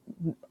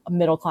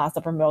 middle class,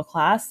 upper middle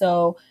class.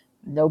 So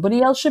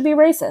nobody else should be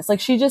racist.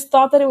 Like she just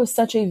thought that it was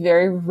such a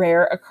very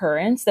rare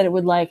occurrence that it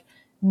would like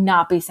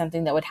not be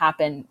something that would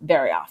happen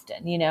very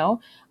often,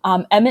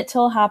 Emmett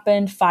Till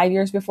happened 5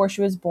 years before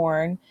she was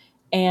born.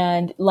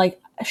 And like,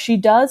 she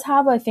does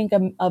have, I think,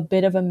 a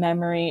bit of a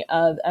memory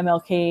of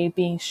MLK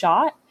being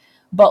shot,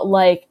 but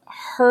like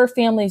her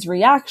family's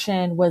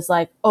reaction was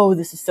like, oh,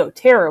 this is so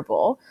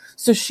terrible.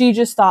 So she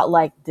just thought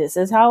like, this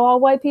is how all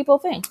white people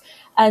think.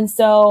 And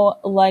so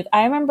like,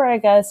 I remember, I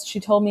guess she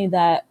told me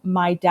that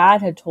my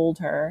dad had told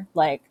her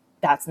like,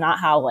 that's not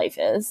how life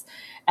is.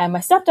 And my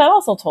stepdad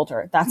also told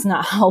her that's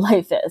not how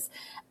life is.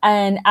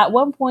 And at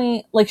one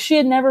point, like she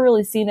had never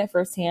really seen it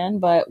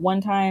firsthand, but one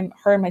time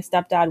her and my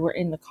stepdad were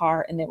in the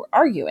car and they were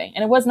arguing,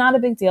 and it was not a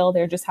big deal.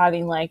 They're just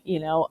having like,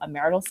 a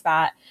marital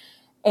spat.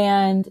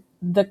 And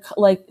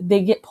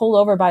they get pulled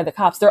over by the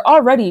cops. They're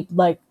already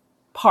like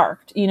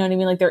parked, you know what I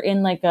mean? Like they're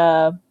in like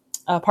a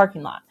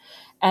parking lot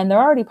and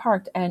they're already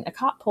parked, and a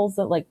cop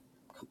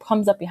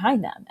comes up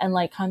behind them and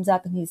like comes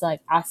up and he's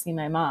like asking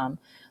my mom,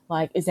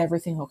 like, is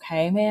everything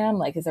okay, ma'am?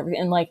 Like, is everything,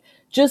 and like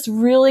just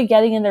really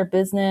getting in their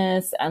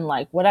business and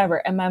like whatever.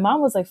 And my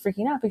mom was like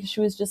freaking out because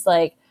she was just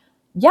like,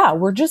 yeah,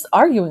 we're just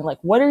arguing. Like,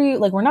 what are you,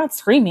 like, we're not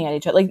screaming at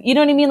each other. Like, you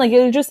know what I mean? Like,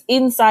 it was just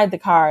inside the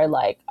car,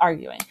 like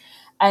arguing.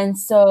 And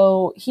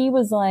so he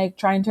was like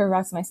trying to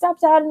arrest my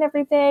stepdad and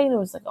everything. It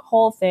was like a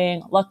whole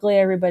thing. Luckily,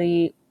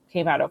 everybody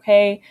came out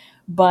okay.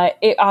 But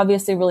it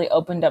obviously really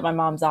opened up my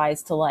mom's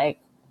eyes to like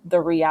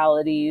the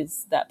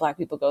realities that Black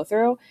people go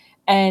through.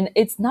 And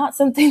it's not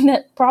something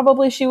that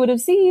probably she would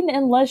have seen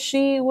unless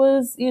she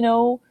was,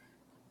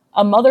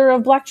 a mother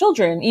of Black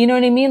children. You know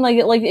what I mean? Like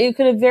it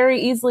could have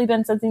very easily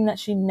been something that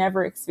she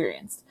never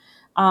experienced.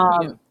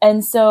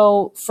 And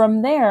so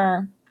from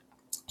there,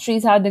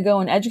 she's had to go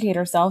and educate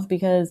herself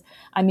because,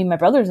 I mean, my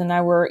brothers and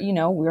I were, we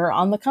were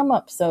on the come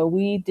up. So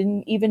we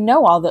didn't even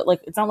know all that.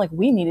 Like, it's not like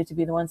we needed to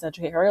be the ones to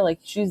educate her. Like,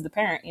 she's the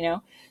parent,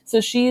 So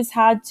she's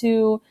had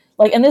to,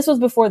 like, and this was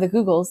before the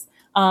Googles.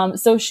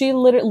 So she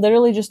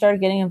literally just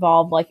started getting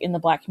involved like in the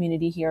Black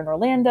community here in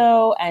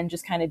Orlando, and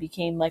just kind of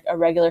became like a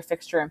regular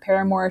fixture in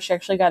Paramore. She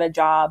actually got a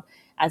job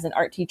as an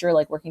art teacher,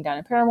 like working down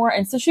in Paramore.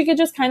 And so she could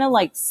just kind of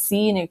like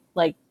see and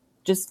like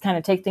just kind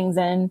of take things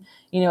in,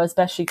 as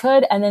best she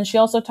could. And then she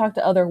also talked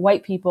to other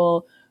white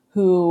people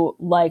who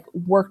like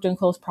worked in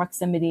close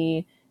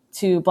proximity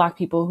to Black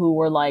people who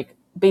were like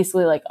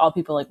basically like all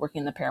people like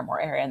working in the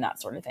Paramore area and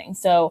that sort of thing.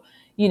 So,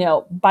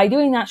 by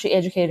doing that, she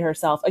educated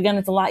herself. Again,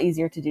 it's a lot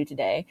easier to do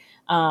today.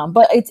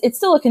 But it's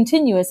still a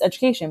continuous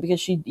education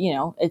because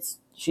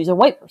she's a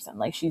white person.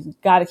 Like, she's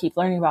got to keep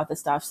learning about this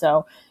stuff.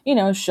 So,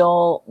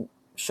 she'll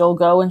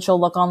go and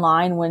she'll look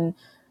online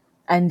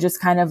and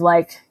just kind of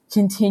like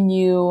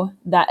continue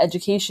that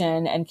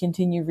education and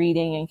continue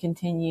reading and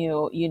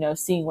continue,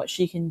 seeing what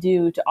she can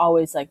do to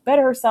always like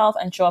better herself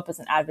and show up as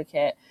an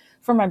advocate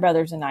for my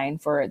brothers and I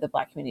and for the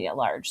Black community at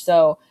large.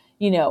 So,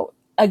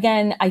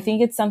 again, I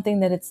think it's something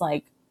that it's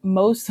like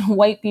most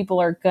white people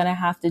are going to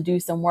have to do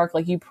some work.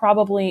 Like, you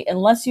probably,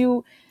 unless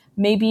you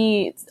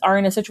maybe are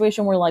in a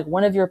situation where like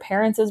one of your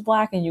parents is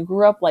black and you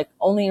grew up like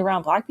only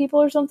around black people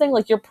or something,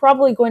 like you're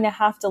probably going to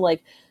have to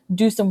like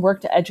do some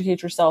work to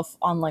educate yourself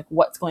on like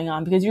what's going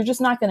on, because you're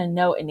just not going to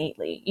know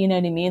innately. You know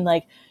what I mean?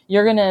 Like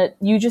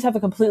you just have a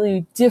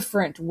completely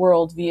different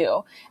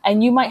worldview.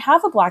 And you might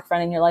have a black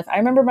friend in your life. I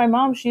remember my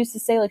mom, she used to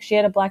say like she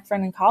had a black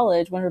friend in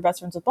college, one of her best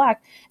friends was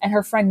black, and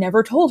her friend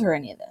never told her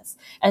any of this.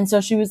 And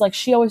so she was like,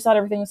 she always thought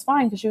everything was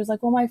fine because she was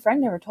like, well, my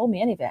friend never told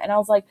me any of it. And I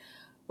was like,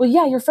 well,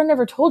 yeah, your friend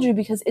never told you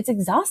because it's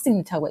exhausting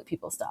to tell white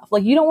people stuff.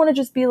 Like, you don't want to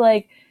just be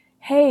like,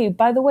 hey,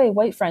 by the way,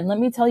 white friend, let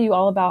me tell you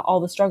all about all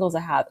the struggles I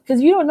have.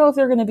 Because you don't know if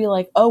they're going to be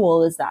like, oh,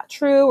 well, is that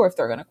true? Or if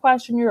they're going to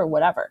question you or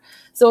whatever.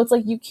 So it's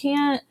like, you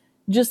can't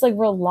just like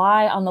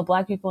rely on the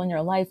black people in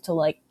your life to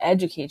like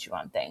educate you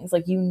on things.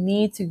 Like, you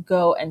need to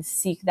go and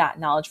seek that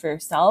knowledge for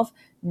yourself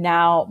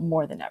now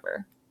more than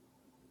ever.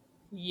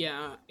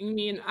 Yeah, I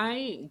mean,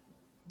 I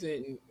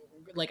didn't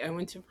like. I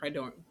went to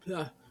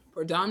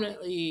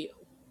predominantly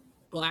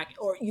black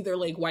or either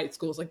like white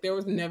schools. Like there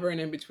was never an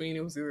in between.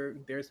 It was either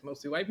there's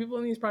mostly white people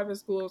in these private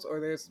schools, or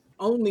there's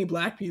only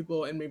black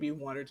people and maybe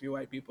one or two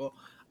white people.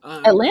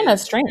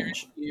 Atlanta's And very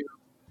strange. few.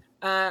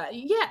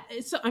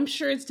 Yeah, so I'm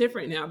sure it's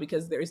different now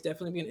because there's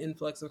definitely been an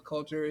influx of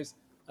cultures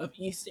of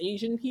East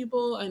Asian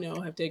people. I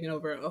know have taken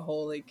over a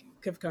whole like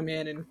have come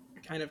in and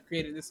kind of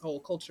created this whole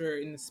culture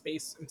in the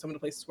space in some of the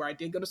places where I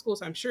did go to school.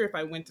 So I'm sure if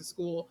I went to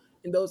school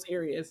in those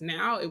areas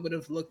now, it would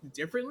have looked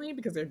differently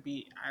because there'd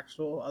be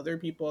actual other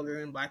people other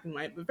than black and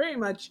white. But very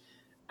much,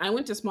 I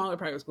went to smaller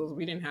private schools.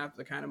 We didn't have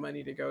the kind of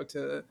money to go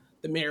to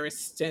the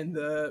Marist and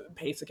the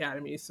Pace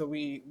Academy, so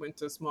we went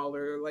to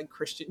smaller like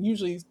Christian,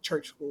 usually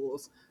church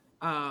schools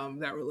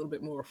that were a little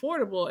bit more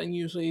affordable. And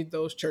usually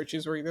those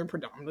churches were either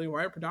predominantly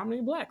white or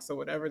predominantly black. So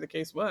whatever the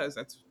case was,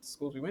 that's the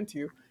schools we went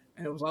to.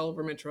 And it was all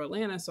over metro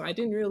Atlanta. So I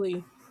didn't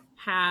really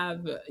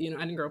have, I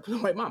didn't grow up with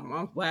a white mom. My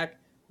mom's black,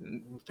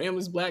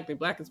 family's black, they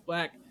black is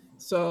black.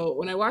 So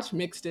when I watch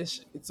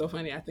Mixed-ish, it's so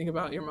funny. I think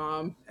about your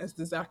mom as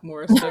the Zach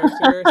Morris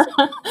character. So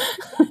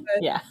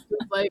Yeah. it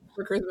was like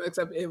for Christmas,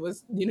 except it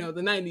was, the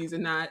 90s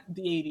and not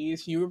the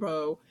 80s. You were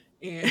Bo.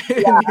 And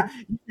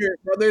your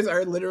brothers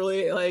are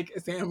literally like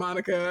Santa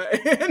Monica.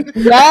 And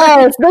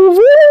Yes, they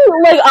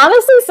really like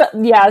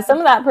honestly. Yeah, some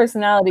of that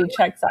personality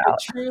checks I out.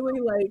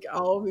 truly like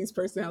all of these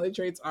personality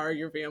traits are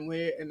your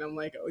family. And I'm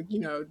like,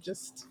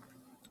 just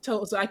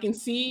so I can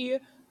see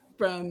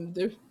from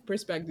the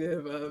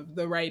perspective of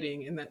the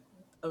writing and that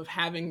of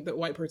having the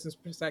white person's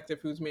perspective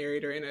who's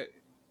married or in a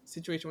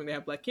situation where they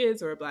have black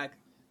kids or a black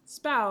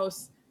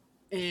spouse,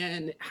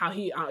 and how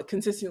he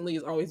consistently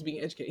is always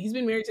being educated. He's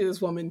been married to this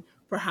woman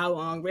for how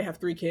long? They have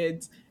three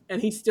kids,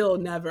 and he still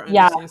never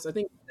Yeah, understands. So I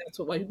think that's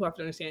what white people have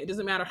to understand. It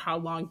doesn't matter how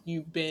long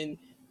you've been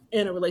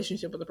in a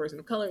relationship with a person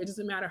of color. It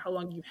doesn't matter how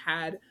long you've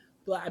had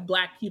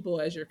black people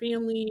as your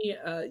family.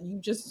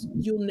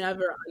 You'll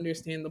never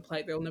understand the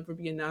plight. There'll never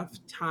be enough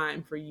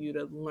time for you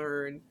to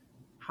learn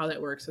how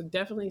that works. So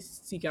definitely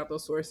seek out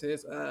those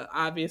sources.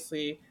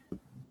 Obviously,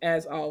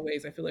 as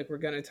always, I feel like we're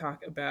going to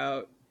talk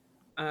about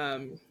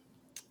um,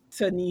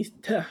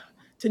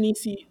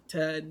 Ta-Nehisi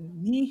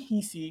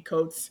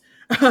Coates.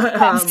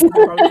 yes.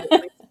 We'll probably get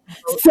links to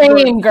both of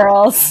Same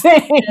girl,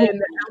 same.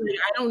 and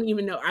I don't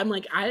even know. I'm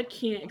like, I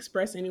can't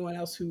express anyone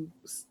else who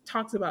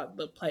talks about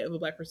the plight of a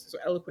black person so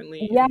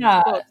eloquently in these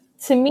Yeah, books.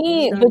 to I'm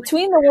just me, gonna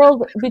between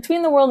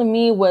the world and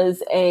me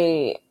was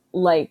a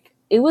like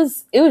it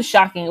was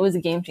shocking. It was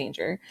a game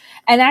changer.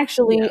 And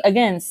yeah. actually,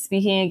 again,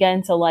 speaking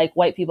again to like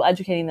white people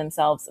educating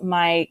themselves,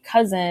 my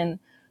cousin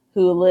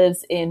who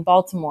lives in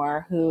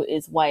Baltimore, who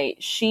is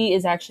white, she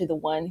is actually the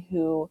one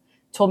who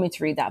told me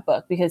to read that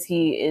book because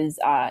he is,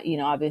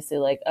 obviously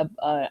like a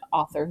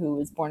author who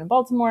was born in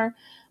Baltimore.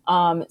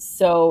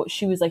 So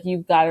she was like,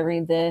 "You've got to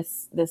read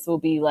this. This will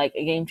be like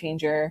a game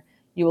changer.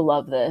 You will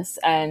love this."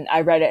 And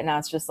I read it and I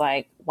was just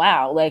like,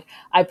 wow, like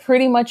I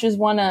pretty much just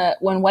want to,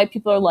 when white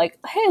people are like,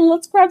 hey,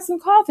 let's grab some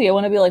coffee, I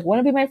want to be like, want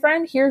to be my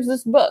friend? Here's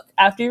this book.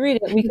 After you read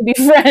it, we can be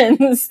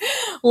friends.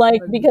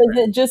 Like, because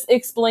it just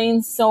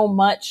explains so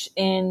much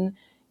in,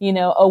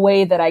 a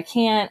way that I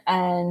can't,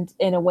 and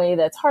in a way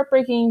that's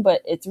heartbreaking,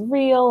 but it's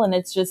real. And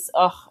it's just,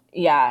 oh,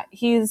 yeah,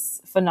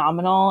 he's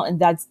phenomenal. And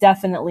that's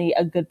definitely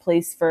a good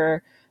place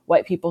for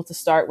white people to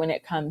start when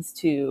it comes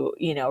to,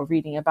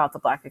 reading about the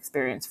Black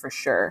experience for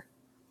sure.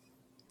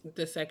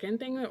 The second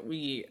thing that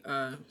we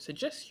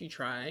suggest you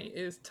try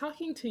is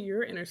talking to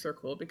your inner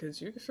circle,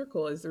 because your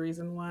circle is the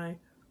reason why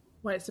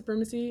white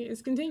supremacy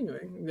is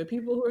continuing. The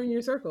people who are in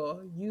your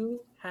circle,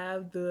 you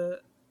have the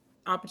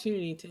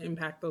opportunity to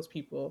impact those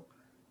people.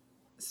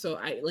 So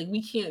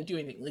we can't do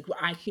anything. Like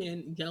I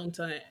can yell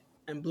until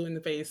I'm blue in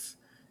the face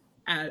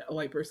at a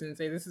white person and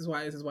say this is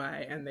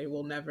why, and they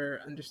will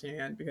never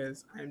understand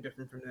because I'm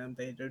different from them.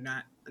 They do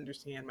not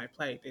understand my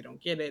plight. They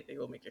don't get it. They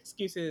will make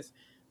excuses.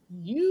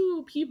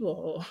 You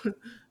people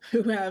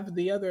who have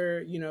the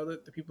other,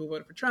 the people who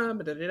voted for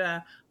Trump, da da da.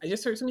 I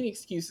just heard so many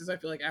excuses. I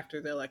feel like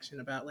after the election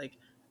about like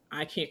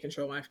I can't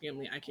control my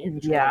family. I can't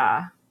control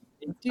Yeah,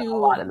 what they a do.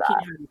 lot of You can't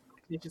that. have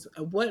these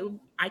expectations. What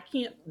I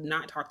can't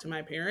not talk to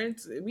my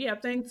parents. We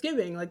have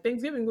Thanksgiving. Like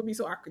Thanksgiving would be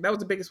so awkward. That was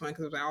the biggest one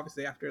because it was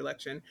obviously after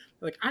election.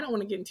 Like I don't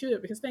want to get into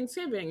it because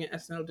Thanksgiving and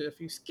SNL did a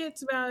few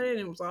skits about it and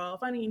it was all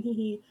funny and hee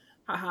hee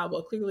haha.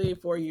 Well, clearly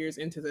 4 years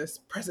into this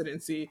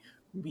presidency,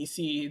 we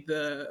see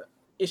the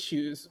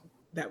issues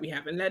that we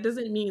have. And that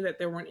doesn't mean that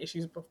there weren't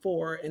issues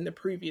before in the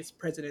previous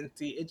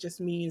presidency. It just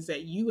means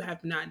that you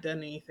have not done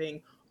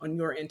anything on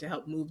your end to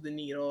help move the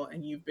needle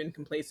and you've been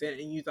complacent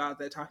and you thought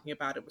that talking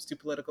about it was too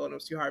political and it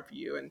was too hard for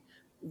you and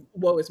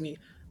woe is me.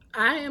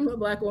 I am a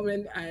black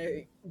woman.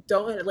 I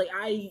don't like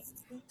I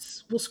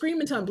will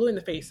scream until I'm blue in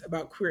the face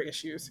about queer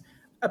issues,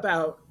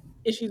 about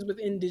issues with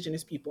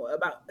indigenous people,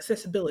 about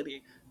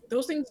accessibility.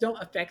 Those things don't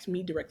affect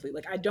me directly.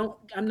 Like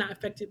I'm not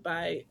affected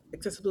by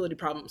accessibility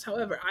problems.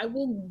 However, I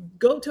will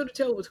go toe to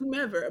toe with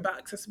whomever about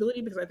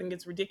accessibility because I think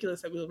it's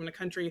ridiculous that we live in a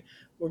country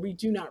where we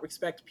do not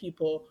respect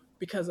people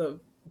because of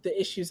the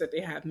issues that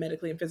they have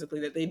medically and physically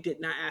that they did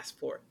not ask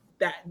for.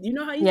 That you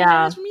know how easy that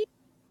Yeah. is for me.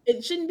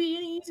 It shouldn't be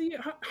any easier,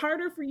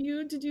 harder for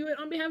you to do it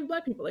on behalf of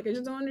Black people. Like I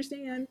just don't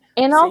understand.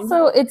 And Same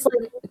also, with it's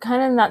like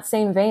kind of in that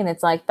same vein.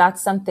 It's like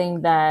that's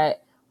something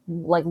that,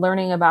 like,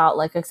 learning about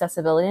like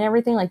accessibility and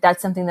everything, like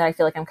that's something that I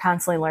feel like I'm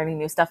constantly learning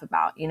new stuff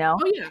about, you know?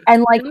 oh yeah,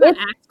 And like and I'm not it,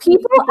 asking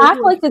people people act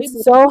who are like it's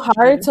disabled to so teach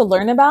hard me. to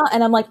learn about.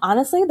 And I'm like,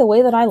 honestly, the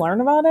way that I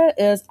learn about it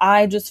is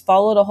I just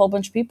followed a whole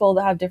bunch of people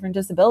that have different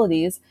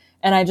disabilities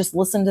and I just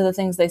listen to the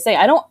things they say.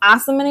 I don't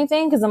ask them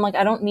anything because I'm like,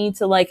 I don't need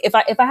to, like, if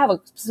I have a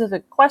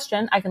specific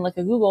question, I can look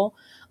at Google.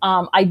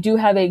 I do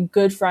have a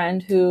good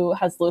friend who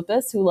has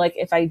lupus who, like,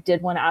 if I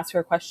did want to ask her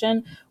a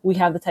question, we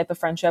have the type of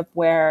friendship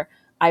where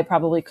I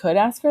probably could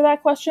ask her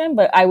that question,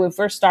 but I would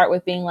first start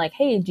with being like,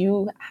 hey, do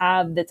you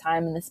have the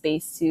time and the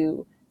space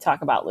to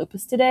talk about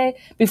lupus today,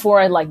 before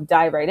I like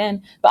dive right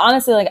in. But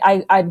honestly, like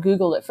I'd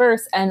Googled it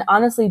first, and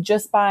honestly,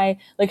 just by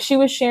like she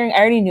was sharing, I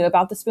already knew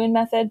about the spoon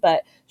method,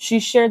 but she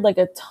shared like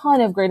a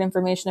ton of great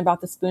information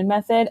about the spoon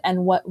method.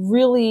 And what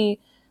really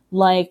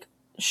like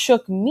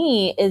shook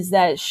me is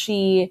that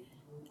she,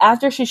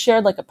 after she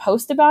shared like a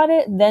post about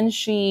it, then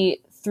she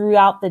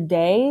throughout the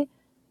day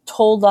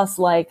told us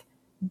like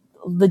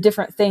the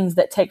different things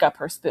that take up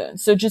her spoon.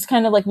 So just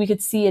kind of like we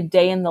could see a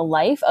day in the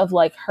life of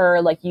like her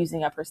like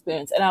using up her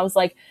spoons. And I was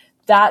like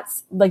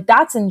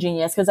that's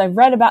ingenious because I've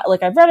read about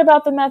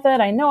the method.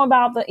 I know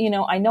about the, you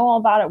know, I know all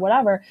about it,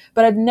 whatever,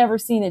 but I've never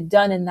seen it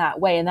done in that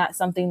way. And that's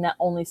something that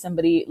only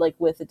somebody like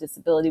with a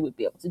disability would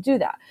be able to do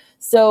that.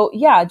 So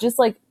yeah, just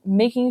like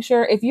making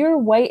sure if you're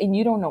white and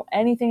you don't know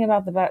anything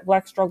about the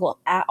black struggle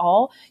at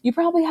all, you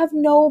probably have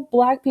no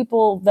black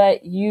people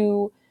that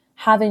you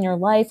have in your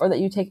life or that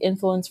you take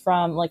influence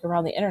from like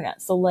around the internet.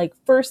 So like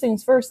first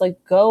things first,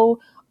 like go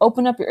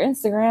open up your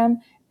Instagram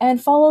and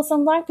follow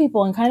some black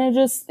people and kind of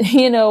just,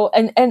 you know,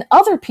 and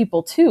other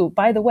people too,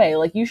 by the way,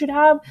 like you should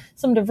have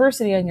some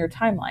diversity on your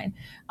timeline.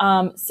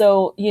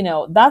 So, you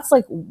know, that's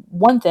like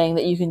one thing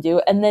that you can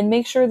do. And then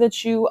make sure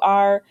that you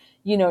are,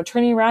 you know,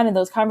 turning around in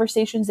those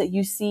conversations that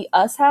you see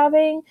us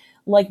having,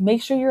 like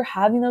make sure you're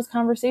having those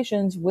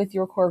conversations with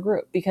your core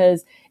group,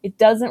 because it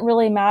doesn't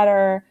really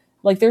matter.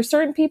 Like there's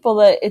certain people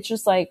that it's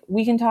just like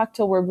we can talk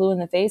till we're blue in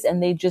the face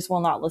and they just will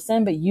not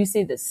listen, but you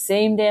say the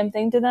same damn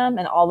thing to them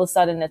and all of a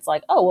sudden it's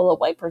like, oh, well, a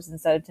white person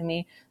said it to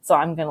me, so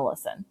I'm going to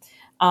listen.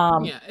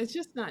 Um, Yeah, it's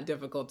just not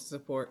difficult to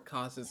support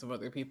causes of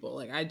other people.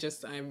 Like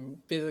I'm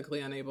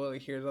physically unable to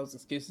hear those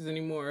excuses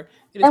anymore.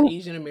 It is and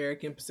Asian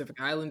American Pacific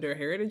Islander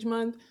Heritage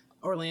Month.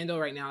 Orlando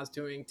right now is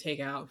doing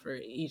takeout for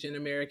Asian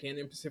American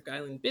and Pacific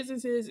Island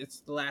businesses.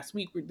 It's the last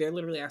week. They're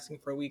literally asking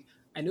for a week.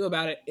 I knew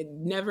about it. It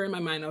never in my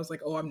mind I was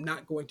like, oh, I'm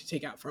not going to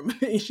take out from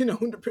Asian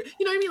owned.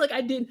 You know what I mean? Like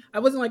I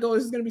wasn't like, oh,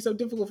 this is going to be so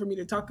difficult for me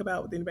to talk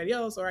about with anybody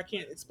else, or I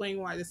can't explain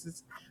why this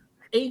is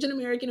Asian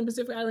American and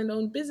Pacific Island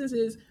owned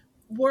businesses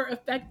were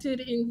affected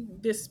in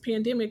this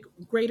pandemic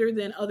greater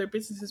than other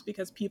businesses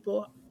because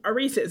people are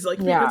racist, like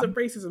yeah. because of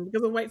racism,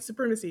 because of white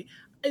supremacy.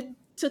 It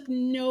took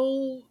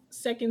no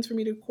seconds for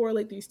me to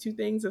correlate these two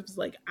things. It was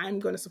like, I'm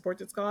going to support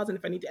this cause. And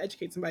if I need to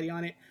educate somebody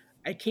on it,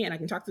 I can. I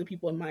can talk to the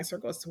people in my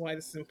circle as to why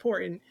this is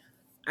important.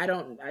 I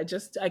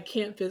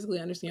can't physically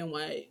understand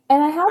why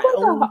And I have I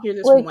like only hear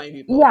this from like white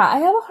people. yeah, I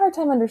have a hard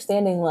time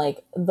understanding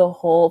like the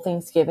whole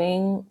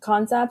Thanksgiving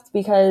concept,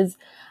 because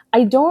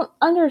I don't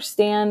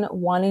understand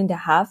wanting to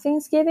have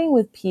Thanksgiving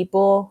with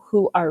people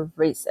who are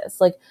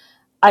racist. Like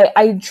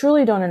I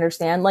truly don't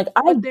understand. Like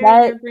I But they're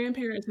get, your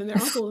grandparents and their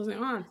uncles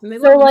and aunts, and they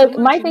so love them so like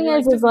my much, and thing they like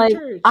is took them to like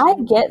church I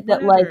and get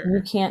that like you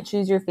whatever. can't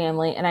choose your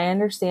family, and I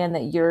understand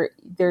that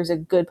there's a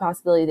good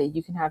possibility that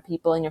you can have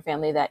people in your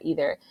family that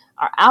either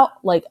are out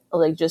like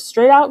just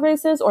straight out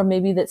racist, or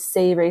maybe that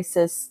say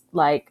racist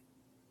like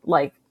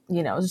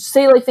you know,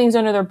 say like things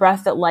under their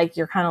breath that like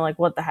you're kind of like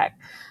what the heck.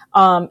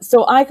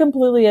 So I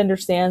completely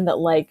understand that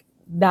like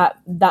that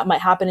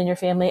might happen in your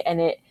family,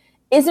 and it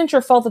isn't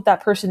your fault that that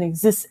person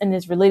exists and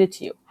is related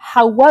to you.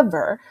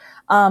 However,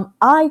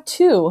 I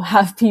too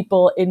have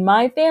people in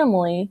my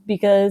family,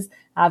 because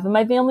half of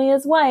my family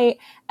is white,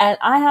 and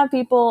I have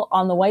people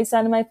on the white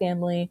side of my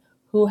family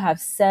who have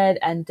said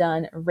and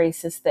done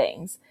racist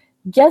things.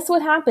 Guess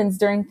what happens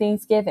during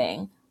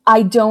Thanksgiving?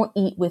 I don't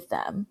eat with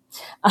them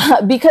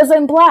because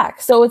I'm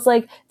black. So it's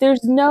like,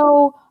 there's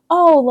no,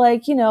 oh,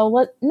 like,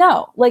 what?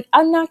 No, like,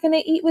 I'm not going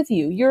to eat with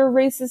you. You're a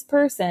racist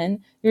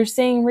person. You're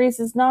saying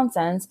racist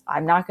nonsense.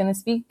 I'm not going to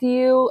speak to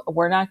you.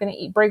 We're not going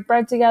to break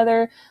bread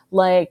together.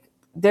 Like,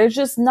 there's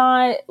just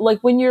not, like,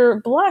 when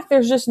you're black,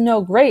 there's just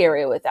no gray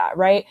area with that,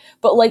 right?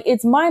 But like,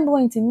 it's mind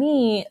blowing to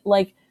me,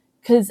 like,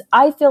 because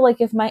I feel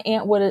like if my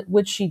aunt would,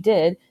 which she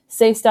did,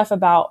 say stuff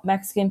about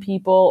Mexican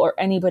people or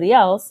anybody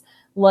else,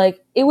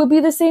 like, it would be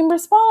the same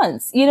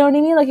response. You know what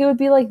I mean? Like, it would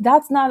be like,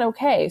 that's not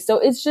okay. So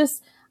it's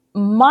just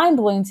mind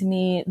blowing to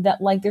me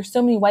that, like, there's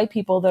so many white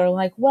people that are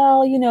like,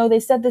 well, they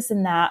said this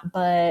and that,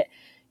 but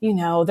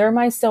they're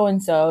my so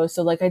and so.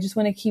 So, like, I just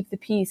want to keep the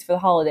peace for the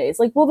holidays.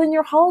 Like, well, then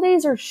your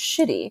holidays are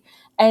shitty,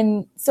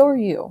 and so are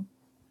you.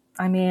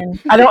 I mean,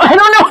 I don't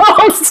know how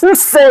else to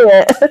say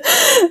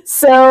it.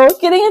 So,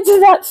 getting into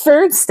that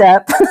third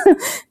step,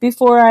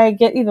 before I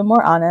get even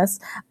more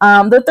honest,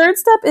 the third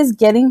step is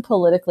getting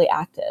politically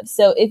active.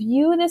 So, if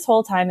you this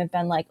whole time have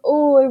been like,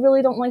 oh, I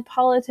really don't like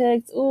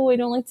politics. Oh, I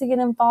don't like to get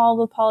involved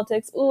with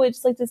politics. Oh, I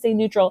just like to stay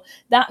neutral.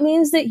 That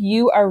means that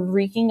you are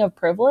reeking of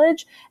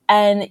privilege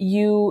and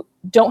you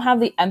don't have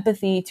the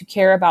empathy to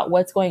care about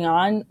what's going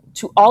on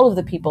to all of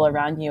the people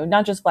around you,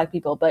 not just black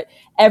people, but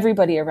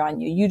everybody around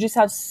you. You just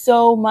have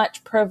so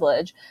much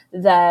privilege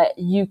that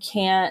you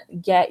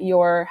can't get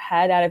your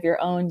head out of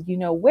your own,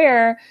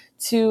 where,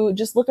 to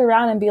just look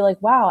around and be like,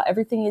 wow,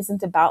 everything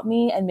isn't about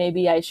me, and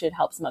maybe I should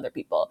help some other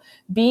people.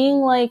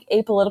 Being like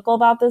apolitical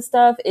about this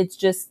stuff, it's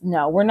just,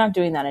 no, we're not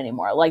doing that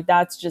anymore. Like,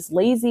 that's just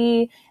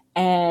lazy.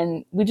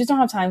 And we just don't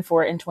have time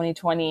for it in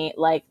 2020.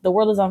 Like, the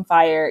world is on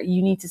fire.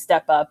 You need to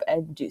step up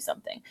and do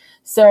something.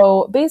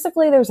 So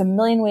basically, there's a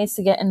million ways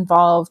to get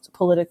involved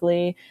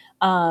politically.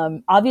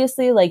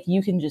 Obviously, like,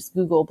 you can just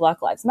Google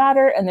Black Lives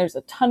Matter, and there's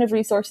a ton of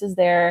resources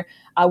there.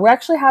 We're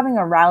actually having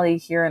a rally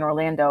here in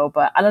Orlando,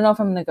 but I don't know if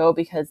I'm going to go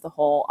because the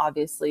whole,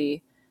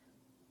 obviously,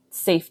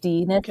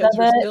 safety-ness Because of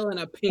we're it. still in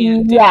a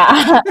pandemic.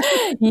 Yeah.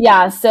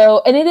 Yeah.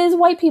 So, and it is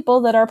white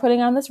people that are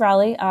putting on this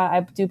rally.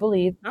 I do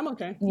believe. I'm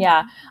okay.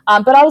 Yeah.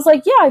 But I was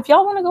like, yeah, if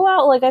y'all want to go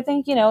out, like, I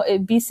think,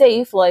 it'd be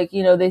safe. Like,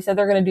 they said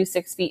they're going to do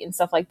 6 feet and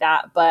stuff like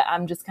that. But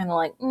I'm just kind of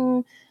like,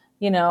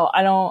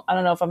 I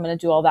don't know if I'm going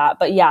to do all that.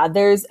 But yeah,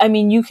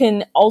 you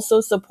can also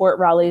support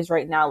rallies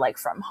right now, like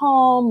from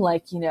home,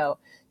 like,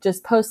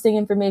 just posting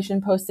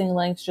information, posting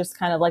links, just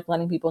kind of like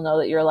letting people know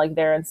that you're like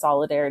there in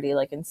solidarity,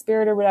 like in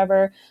spirit or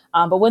whatever.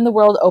 But when the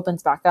world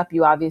opens back up,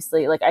 you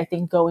obviously, like, I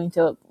think going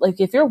to, like,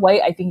 if you're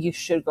white, I think you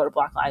should go to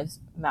Black Lives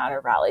Matter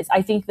rallies.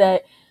 I think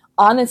that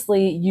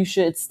honestly, you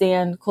should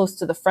stand close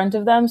to the front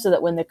of them so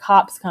that when the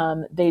cops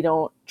come, they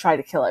don't try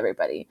to kill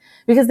everybody,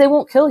 because they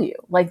won't kill you.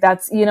 Like,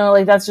 that's,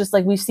 that's just,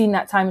 like, we've seen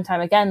that time and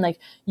time again. Like,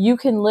 you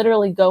can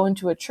literally go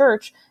into a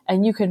church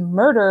and you can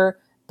murder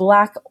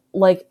black,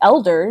 like,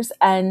 elders,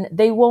 and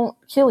they won't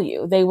kill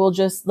you. They will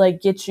just, like,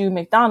 get you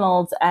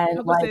McDonald's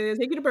and, like, say,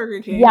 take you to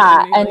Burger King,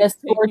 yeah, and they and like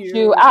take escort you you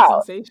to some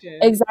out. station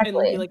and be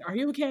Exactly. like, "Are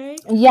you okay?"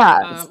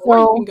 Yeah. Or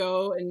you can So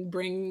go and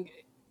bring,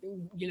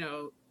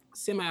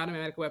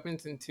 semi-automatic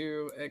weapons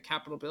into a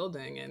Capitol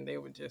building, and they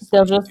would just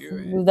shoot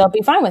you. they'll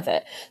be fine with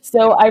it.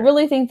 So Yeah. I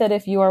really think that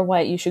if you are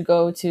white, you should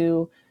go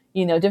to,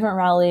 different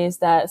rallies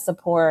that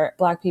support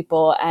black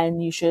people,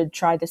 and you should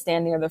try to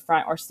stand near the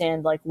front or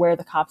stand, like, where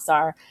the cops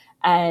are.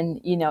 And,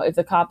 if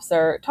the cops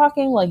are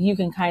talking, like, you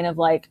can kind of,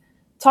 like,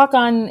 talk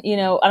on, I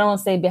don't want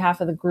to say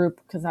behalf of the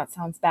group because that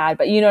sounds bad,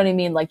 but you know what I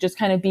mean? Like, just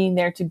kind of being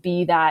there to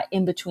be that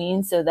in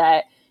between, so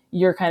that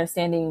you're kind of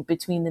standing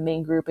between the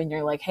main group and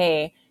you're like,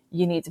 hey,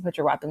 you need to put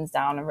your weapons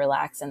down and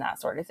relax and that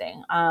sort of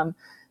thing.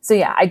 So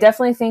yeah, I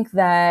definitely think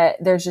that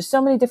there's just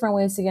so many different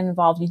ways to get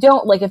involved. You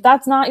don't, like, if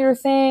that's not your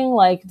thing,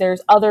 like,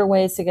 there's other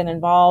ways to get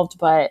involved,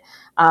 but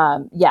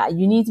yeah,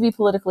 you need to be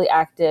politically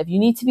active. You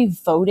need to be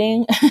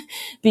voting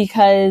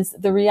because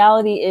the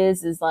reality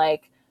is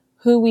like,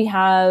 who we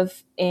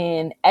have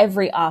in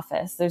every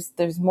office.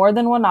 There's more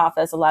than one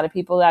office. A lot of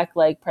people act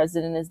like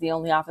president is the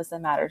only office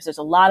that matters. There's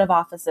a lot of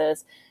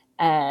offices,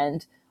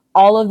 and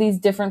all of these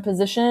different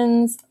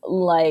positions,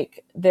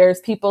 like,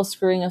 there's people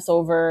screwing us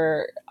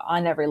over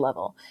on every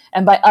level.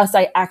 And by us,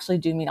 I actually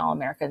do mean all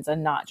Americans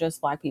and not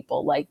just black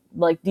people. Like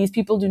these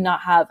people do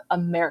not have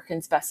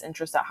Americans' best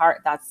interests at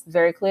heart. That's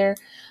very clear.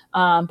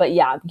 But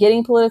yeah,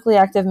 getting politically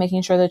active,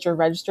 making sure that you're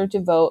registered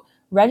to vote,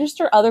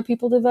 register other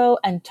people to vote,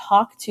 and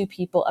talk to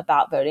people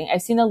about voting.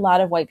 I've seen a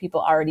lot of white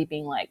people already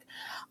being like,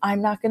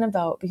 I'm not going to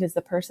vote because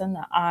the person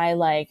that I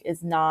like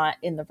is not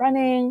in the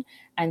running,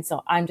 and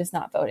so I'm just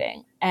not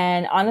voting.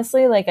 And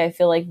honestly, like, I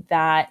feel like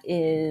that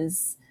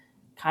is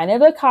kind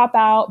of a cop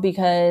out,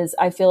 because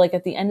I feel like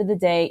at the end of the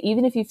day,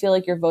 even if you feel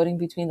like you're voting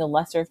between the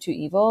lesser of two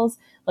evils,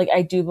 like,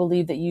 I do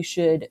believe that you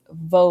should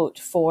vote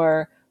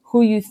for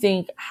who you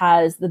think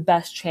has the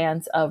best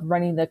chance of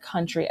running the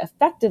country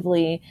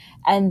effectively.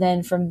 And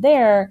then from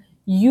there,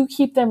 you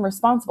keep them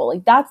responsible.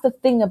 Like, that's the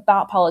thing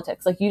about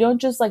politics. Like, you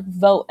don't just, like,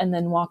 vote and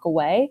then walk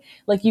away.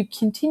 Like, you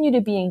continue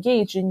to be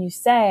engaged and you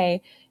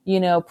say,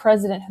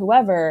 President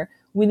whoever,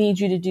 we need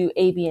you to do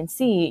A, B, and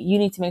C. You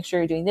need to make sure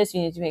you're doing this.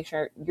 You need to make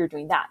sure you're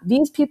doing that.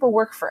 These people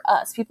work for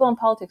us. People in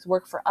politics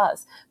work for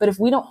us. But if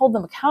we don't hold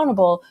them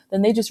accountable,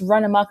 then they just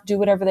run amok, do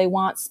whatever they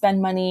want,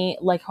 spend money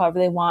like however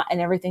they want,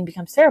 and everything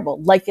becomes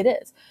terrible, like it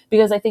is.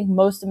 Because I think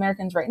most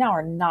Americans right now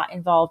are not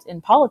involved in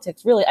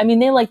politics, really. I mean,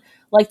 they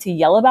like to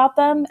yell about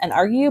them and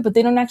argue, but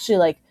they don't actually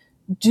like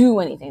do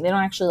anything. They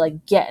don't actually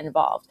like get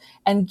involved.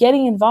 And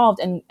getting involved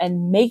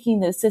and making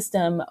the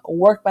system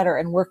work better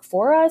and work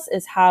for us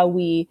is how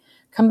we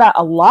combat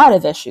a lot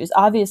of issues.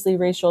 Obviously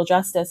racial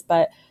justice,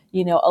 but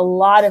you know, a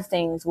lot of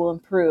things will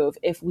improve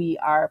if we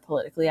are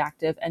politically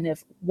active and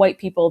if white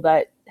people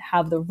that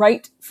have the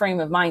right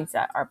frame of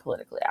mindset are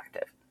politically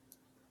active.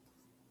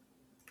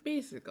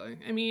 Basically.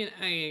 I mean,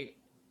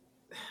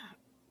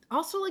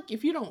 also, like,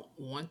 if you don't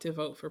want to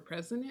vote for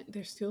president,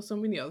 there's still so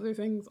many other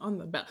things on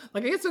the ballot.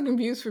 Like, I get so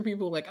confused for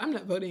people like, I'm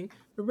not voting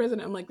for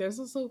president. I'm like, there's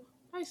also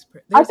vice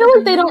president. I feel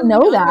like they don't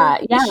know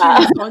that.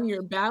 Yeah. On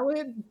your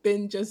ballot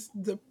than just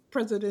the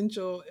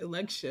presidential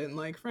election.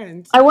 Like,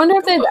 friends, I wonder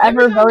if they've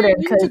ever voted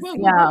because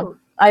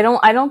I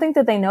don't think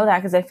that they know that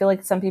because I feel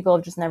like some people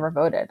have just never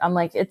voted. I'm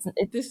like, it's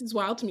this is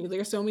wild to me.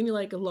 There's so many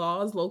like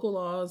laws, local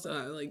laws,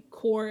 like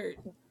court,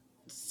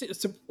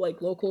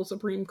 like local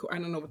Supreme Court. I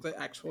don't know what the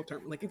actual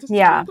term. Like it's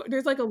just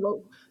there's like a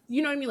low.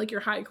 You know what I mean? Like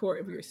your high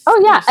court of your.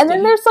 And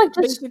then there's like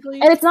just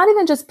basically, and it's not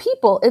even just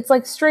people. It's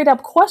like straight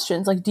up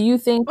questions. Like, do you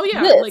think? Oh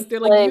yeah, this? Like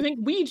they're like, do you think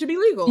weed should be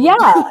legal? Yeah.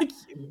 Like,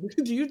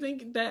 do you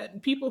think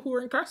that people who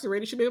are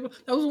incarcerated should be able?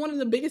 That was one of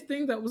the biggest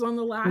things that was on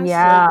the last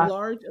like,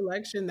 large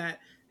election that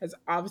has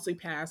obviously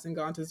passed and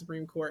gone to the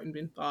Supreme Court and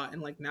been fought,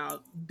 and like now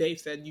they've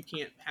said you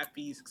can't have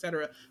fees,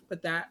 etc.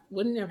 But that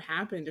wouldn't have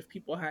happened if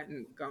people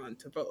hadn't gone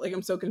to vote. Like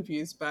I'm so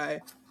confused by,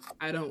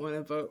 I don't want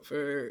to vote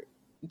for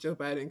Joe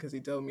Biden because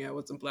he told me I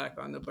wasn't black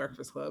on the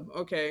Breakfast Club.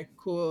 Okay,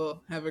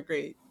 cool. Have a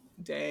great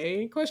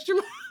day? Question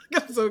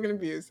mark. I'm so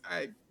confused.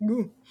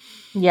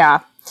 Yeah.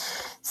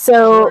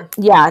 So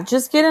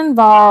just get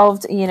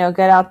involved, you know,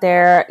 get out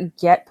there,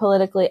 get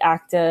politically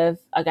active.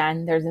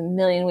 Again, there's a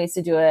million ways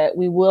to do it.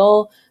 We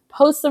will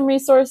post some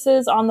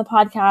resources on the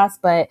podcast,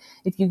 but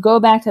if you go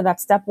back to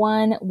that step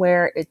one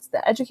where it's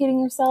the educating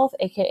yourself,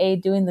 aka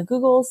doing the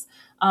Googles,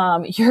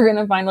 you're going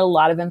to find a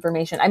lot of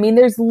information. I mean,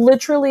 there's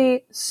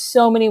literally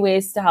so many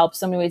ways to help,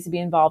 so many ways to be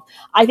involved.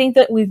 I think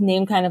that we've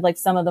named kind of like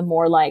some of the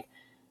more like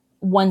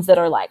ones that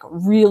are like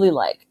really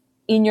like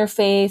in your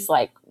face,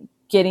 like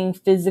getting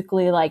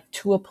physically like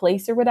to a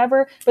place or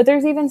whatever, but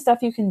there's even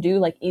stuff you can do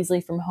like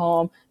easily from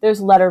home.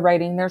 There's letter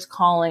writing, there's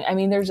calling. I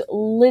mean, there's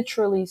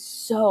literally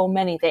so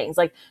many things.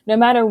 Like no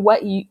matter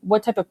what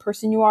type of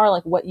person you are,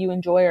 like what you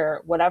enjoy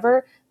or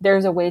whatever,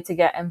 there's a way to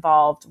get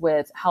involved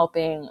with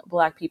helping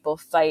Black people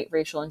fight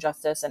racial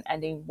injustice and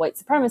ending white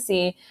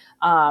supremacy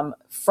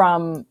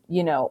from,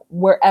 you know,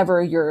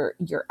 wherever you're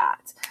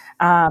at.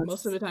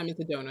 Most of the time it's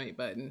a donate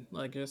button.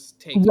 Like just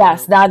take that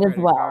as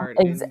well.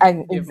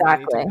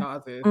 Exactly.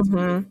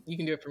 Mm-hmm. You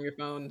can do it from your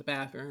phone, the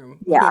bathroom.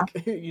 Yeah.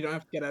 Like, you don't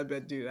have to get out of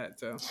bed to do that.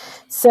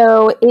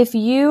 So if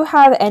you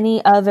have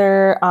any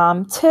other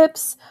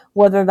tips,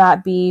 whether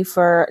that be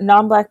for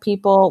non-Black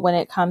people when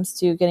it comes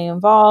to getting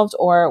involved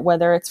or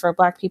whether it's for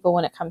Black people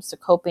when it comes to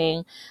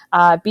coping,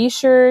 be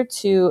sure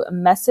to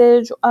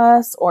message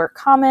us or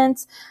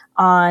comment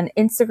on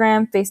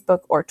Instagram,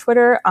 Facebook, or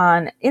Twitter.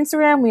 On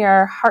Instagram, we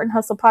are Heart and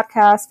Hustle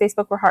Podcast.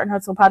 Facebook, we're Heart and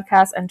Hustle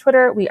Podcast. And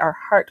Twitter, we are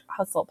Heart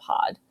Hustle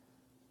Pod.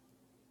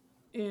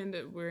 And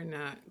we're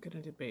not going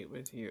to debate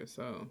with you,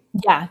 so...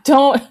 Yeah,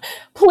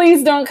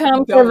 please don't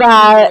come for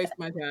that. Waste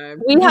my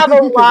time. We have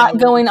a lot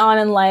going on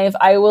in life.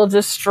 I will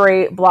just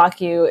straight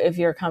block you if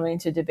you're coming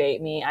to debate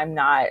me. I'm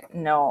not,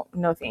 no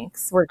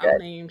thanks. We're good. I'll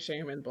name,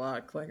 shame, and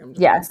block. Like I'm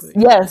just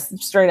yes,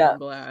 straight up.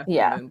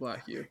 Yeah. And then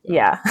block you. So.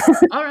 Yeah.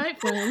 All right,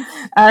 friends.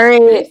 All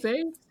right.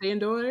 Stay safe, stay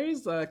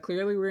indoors.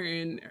 Clearly, we're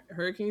in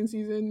hurricane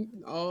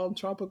season. All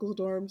tropical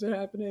storms are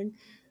happening.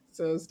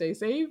 So stay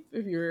safe.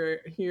 If you're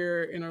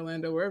here in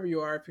Orlando, wherever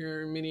you are, if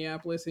you're in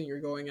Minneapolis and you're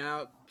going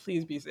out,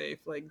 please be safe.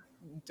 Like,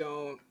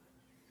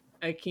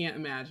 I can't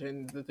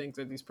imagine the things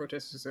that these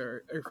protesters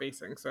are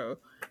facing. So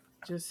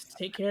just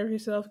take care of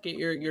yourself. Get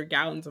your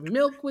gallons of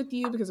milk with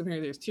you because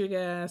apparently there's tear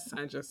gas.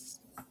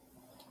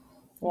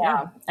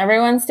 Yeah.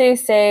 Everyone stay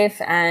safe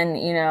and,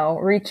 you know,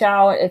 reach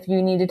out if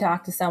you need to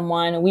talk to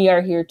someone. We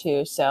are here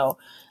too. So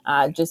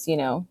just, you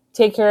know,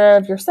 take care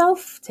of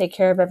yourself, take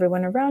care of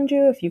everyone around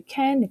you if you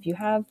can, if you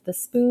have the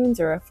spoons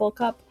or a full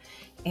cup.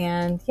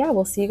 And yeah,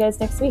 we'll see you guys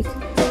next week.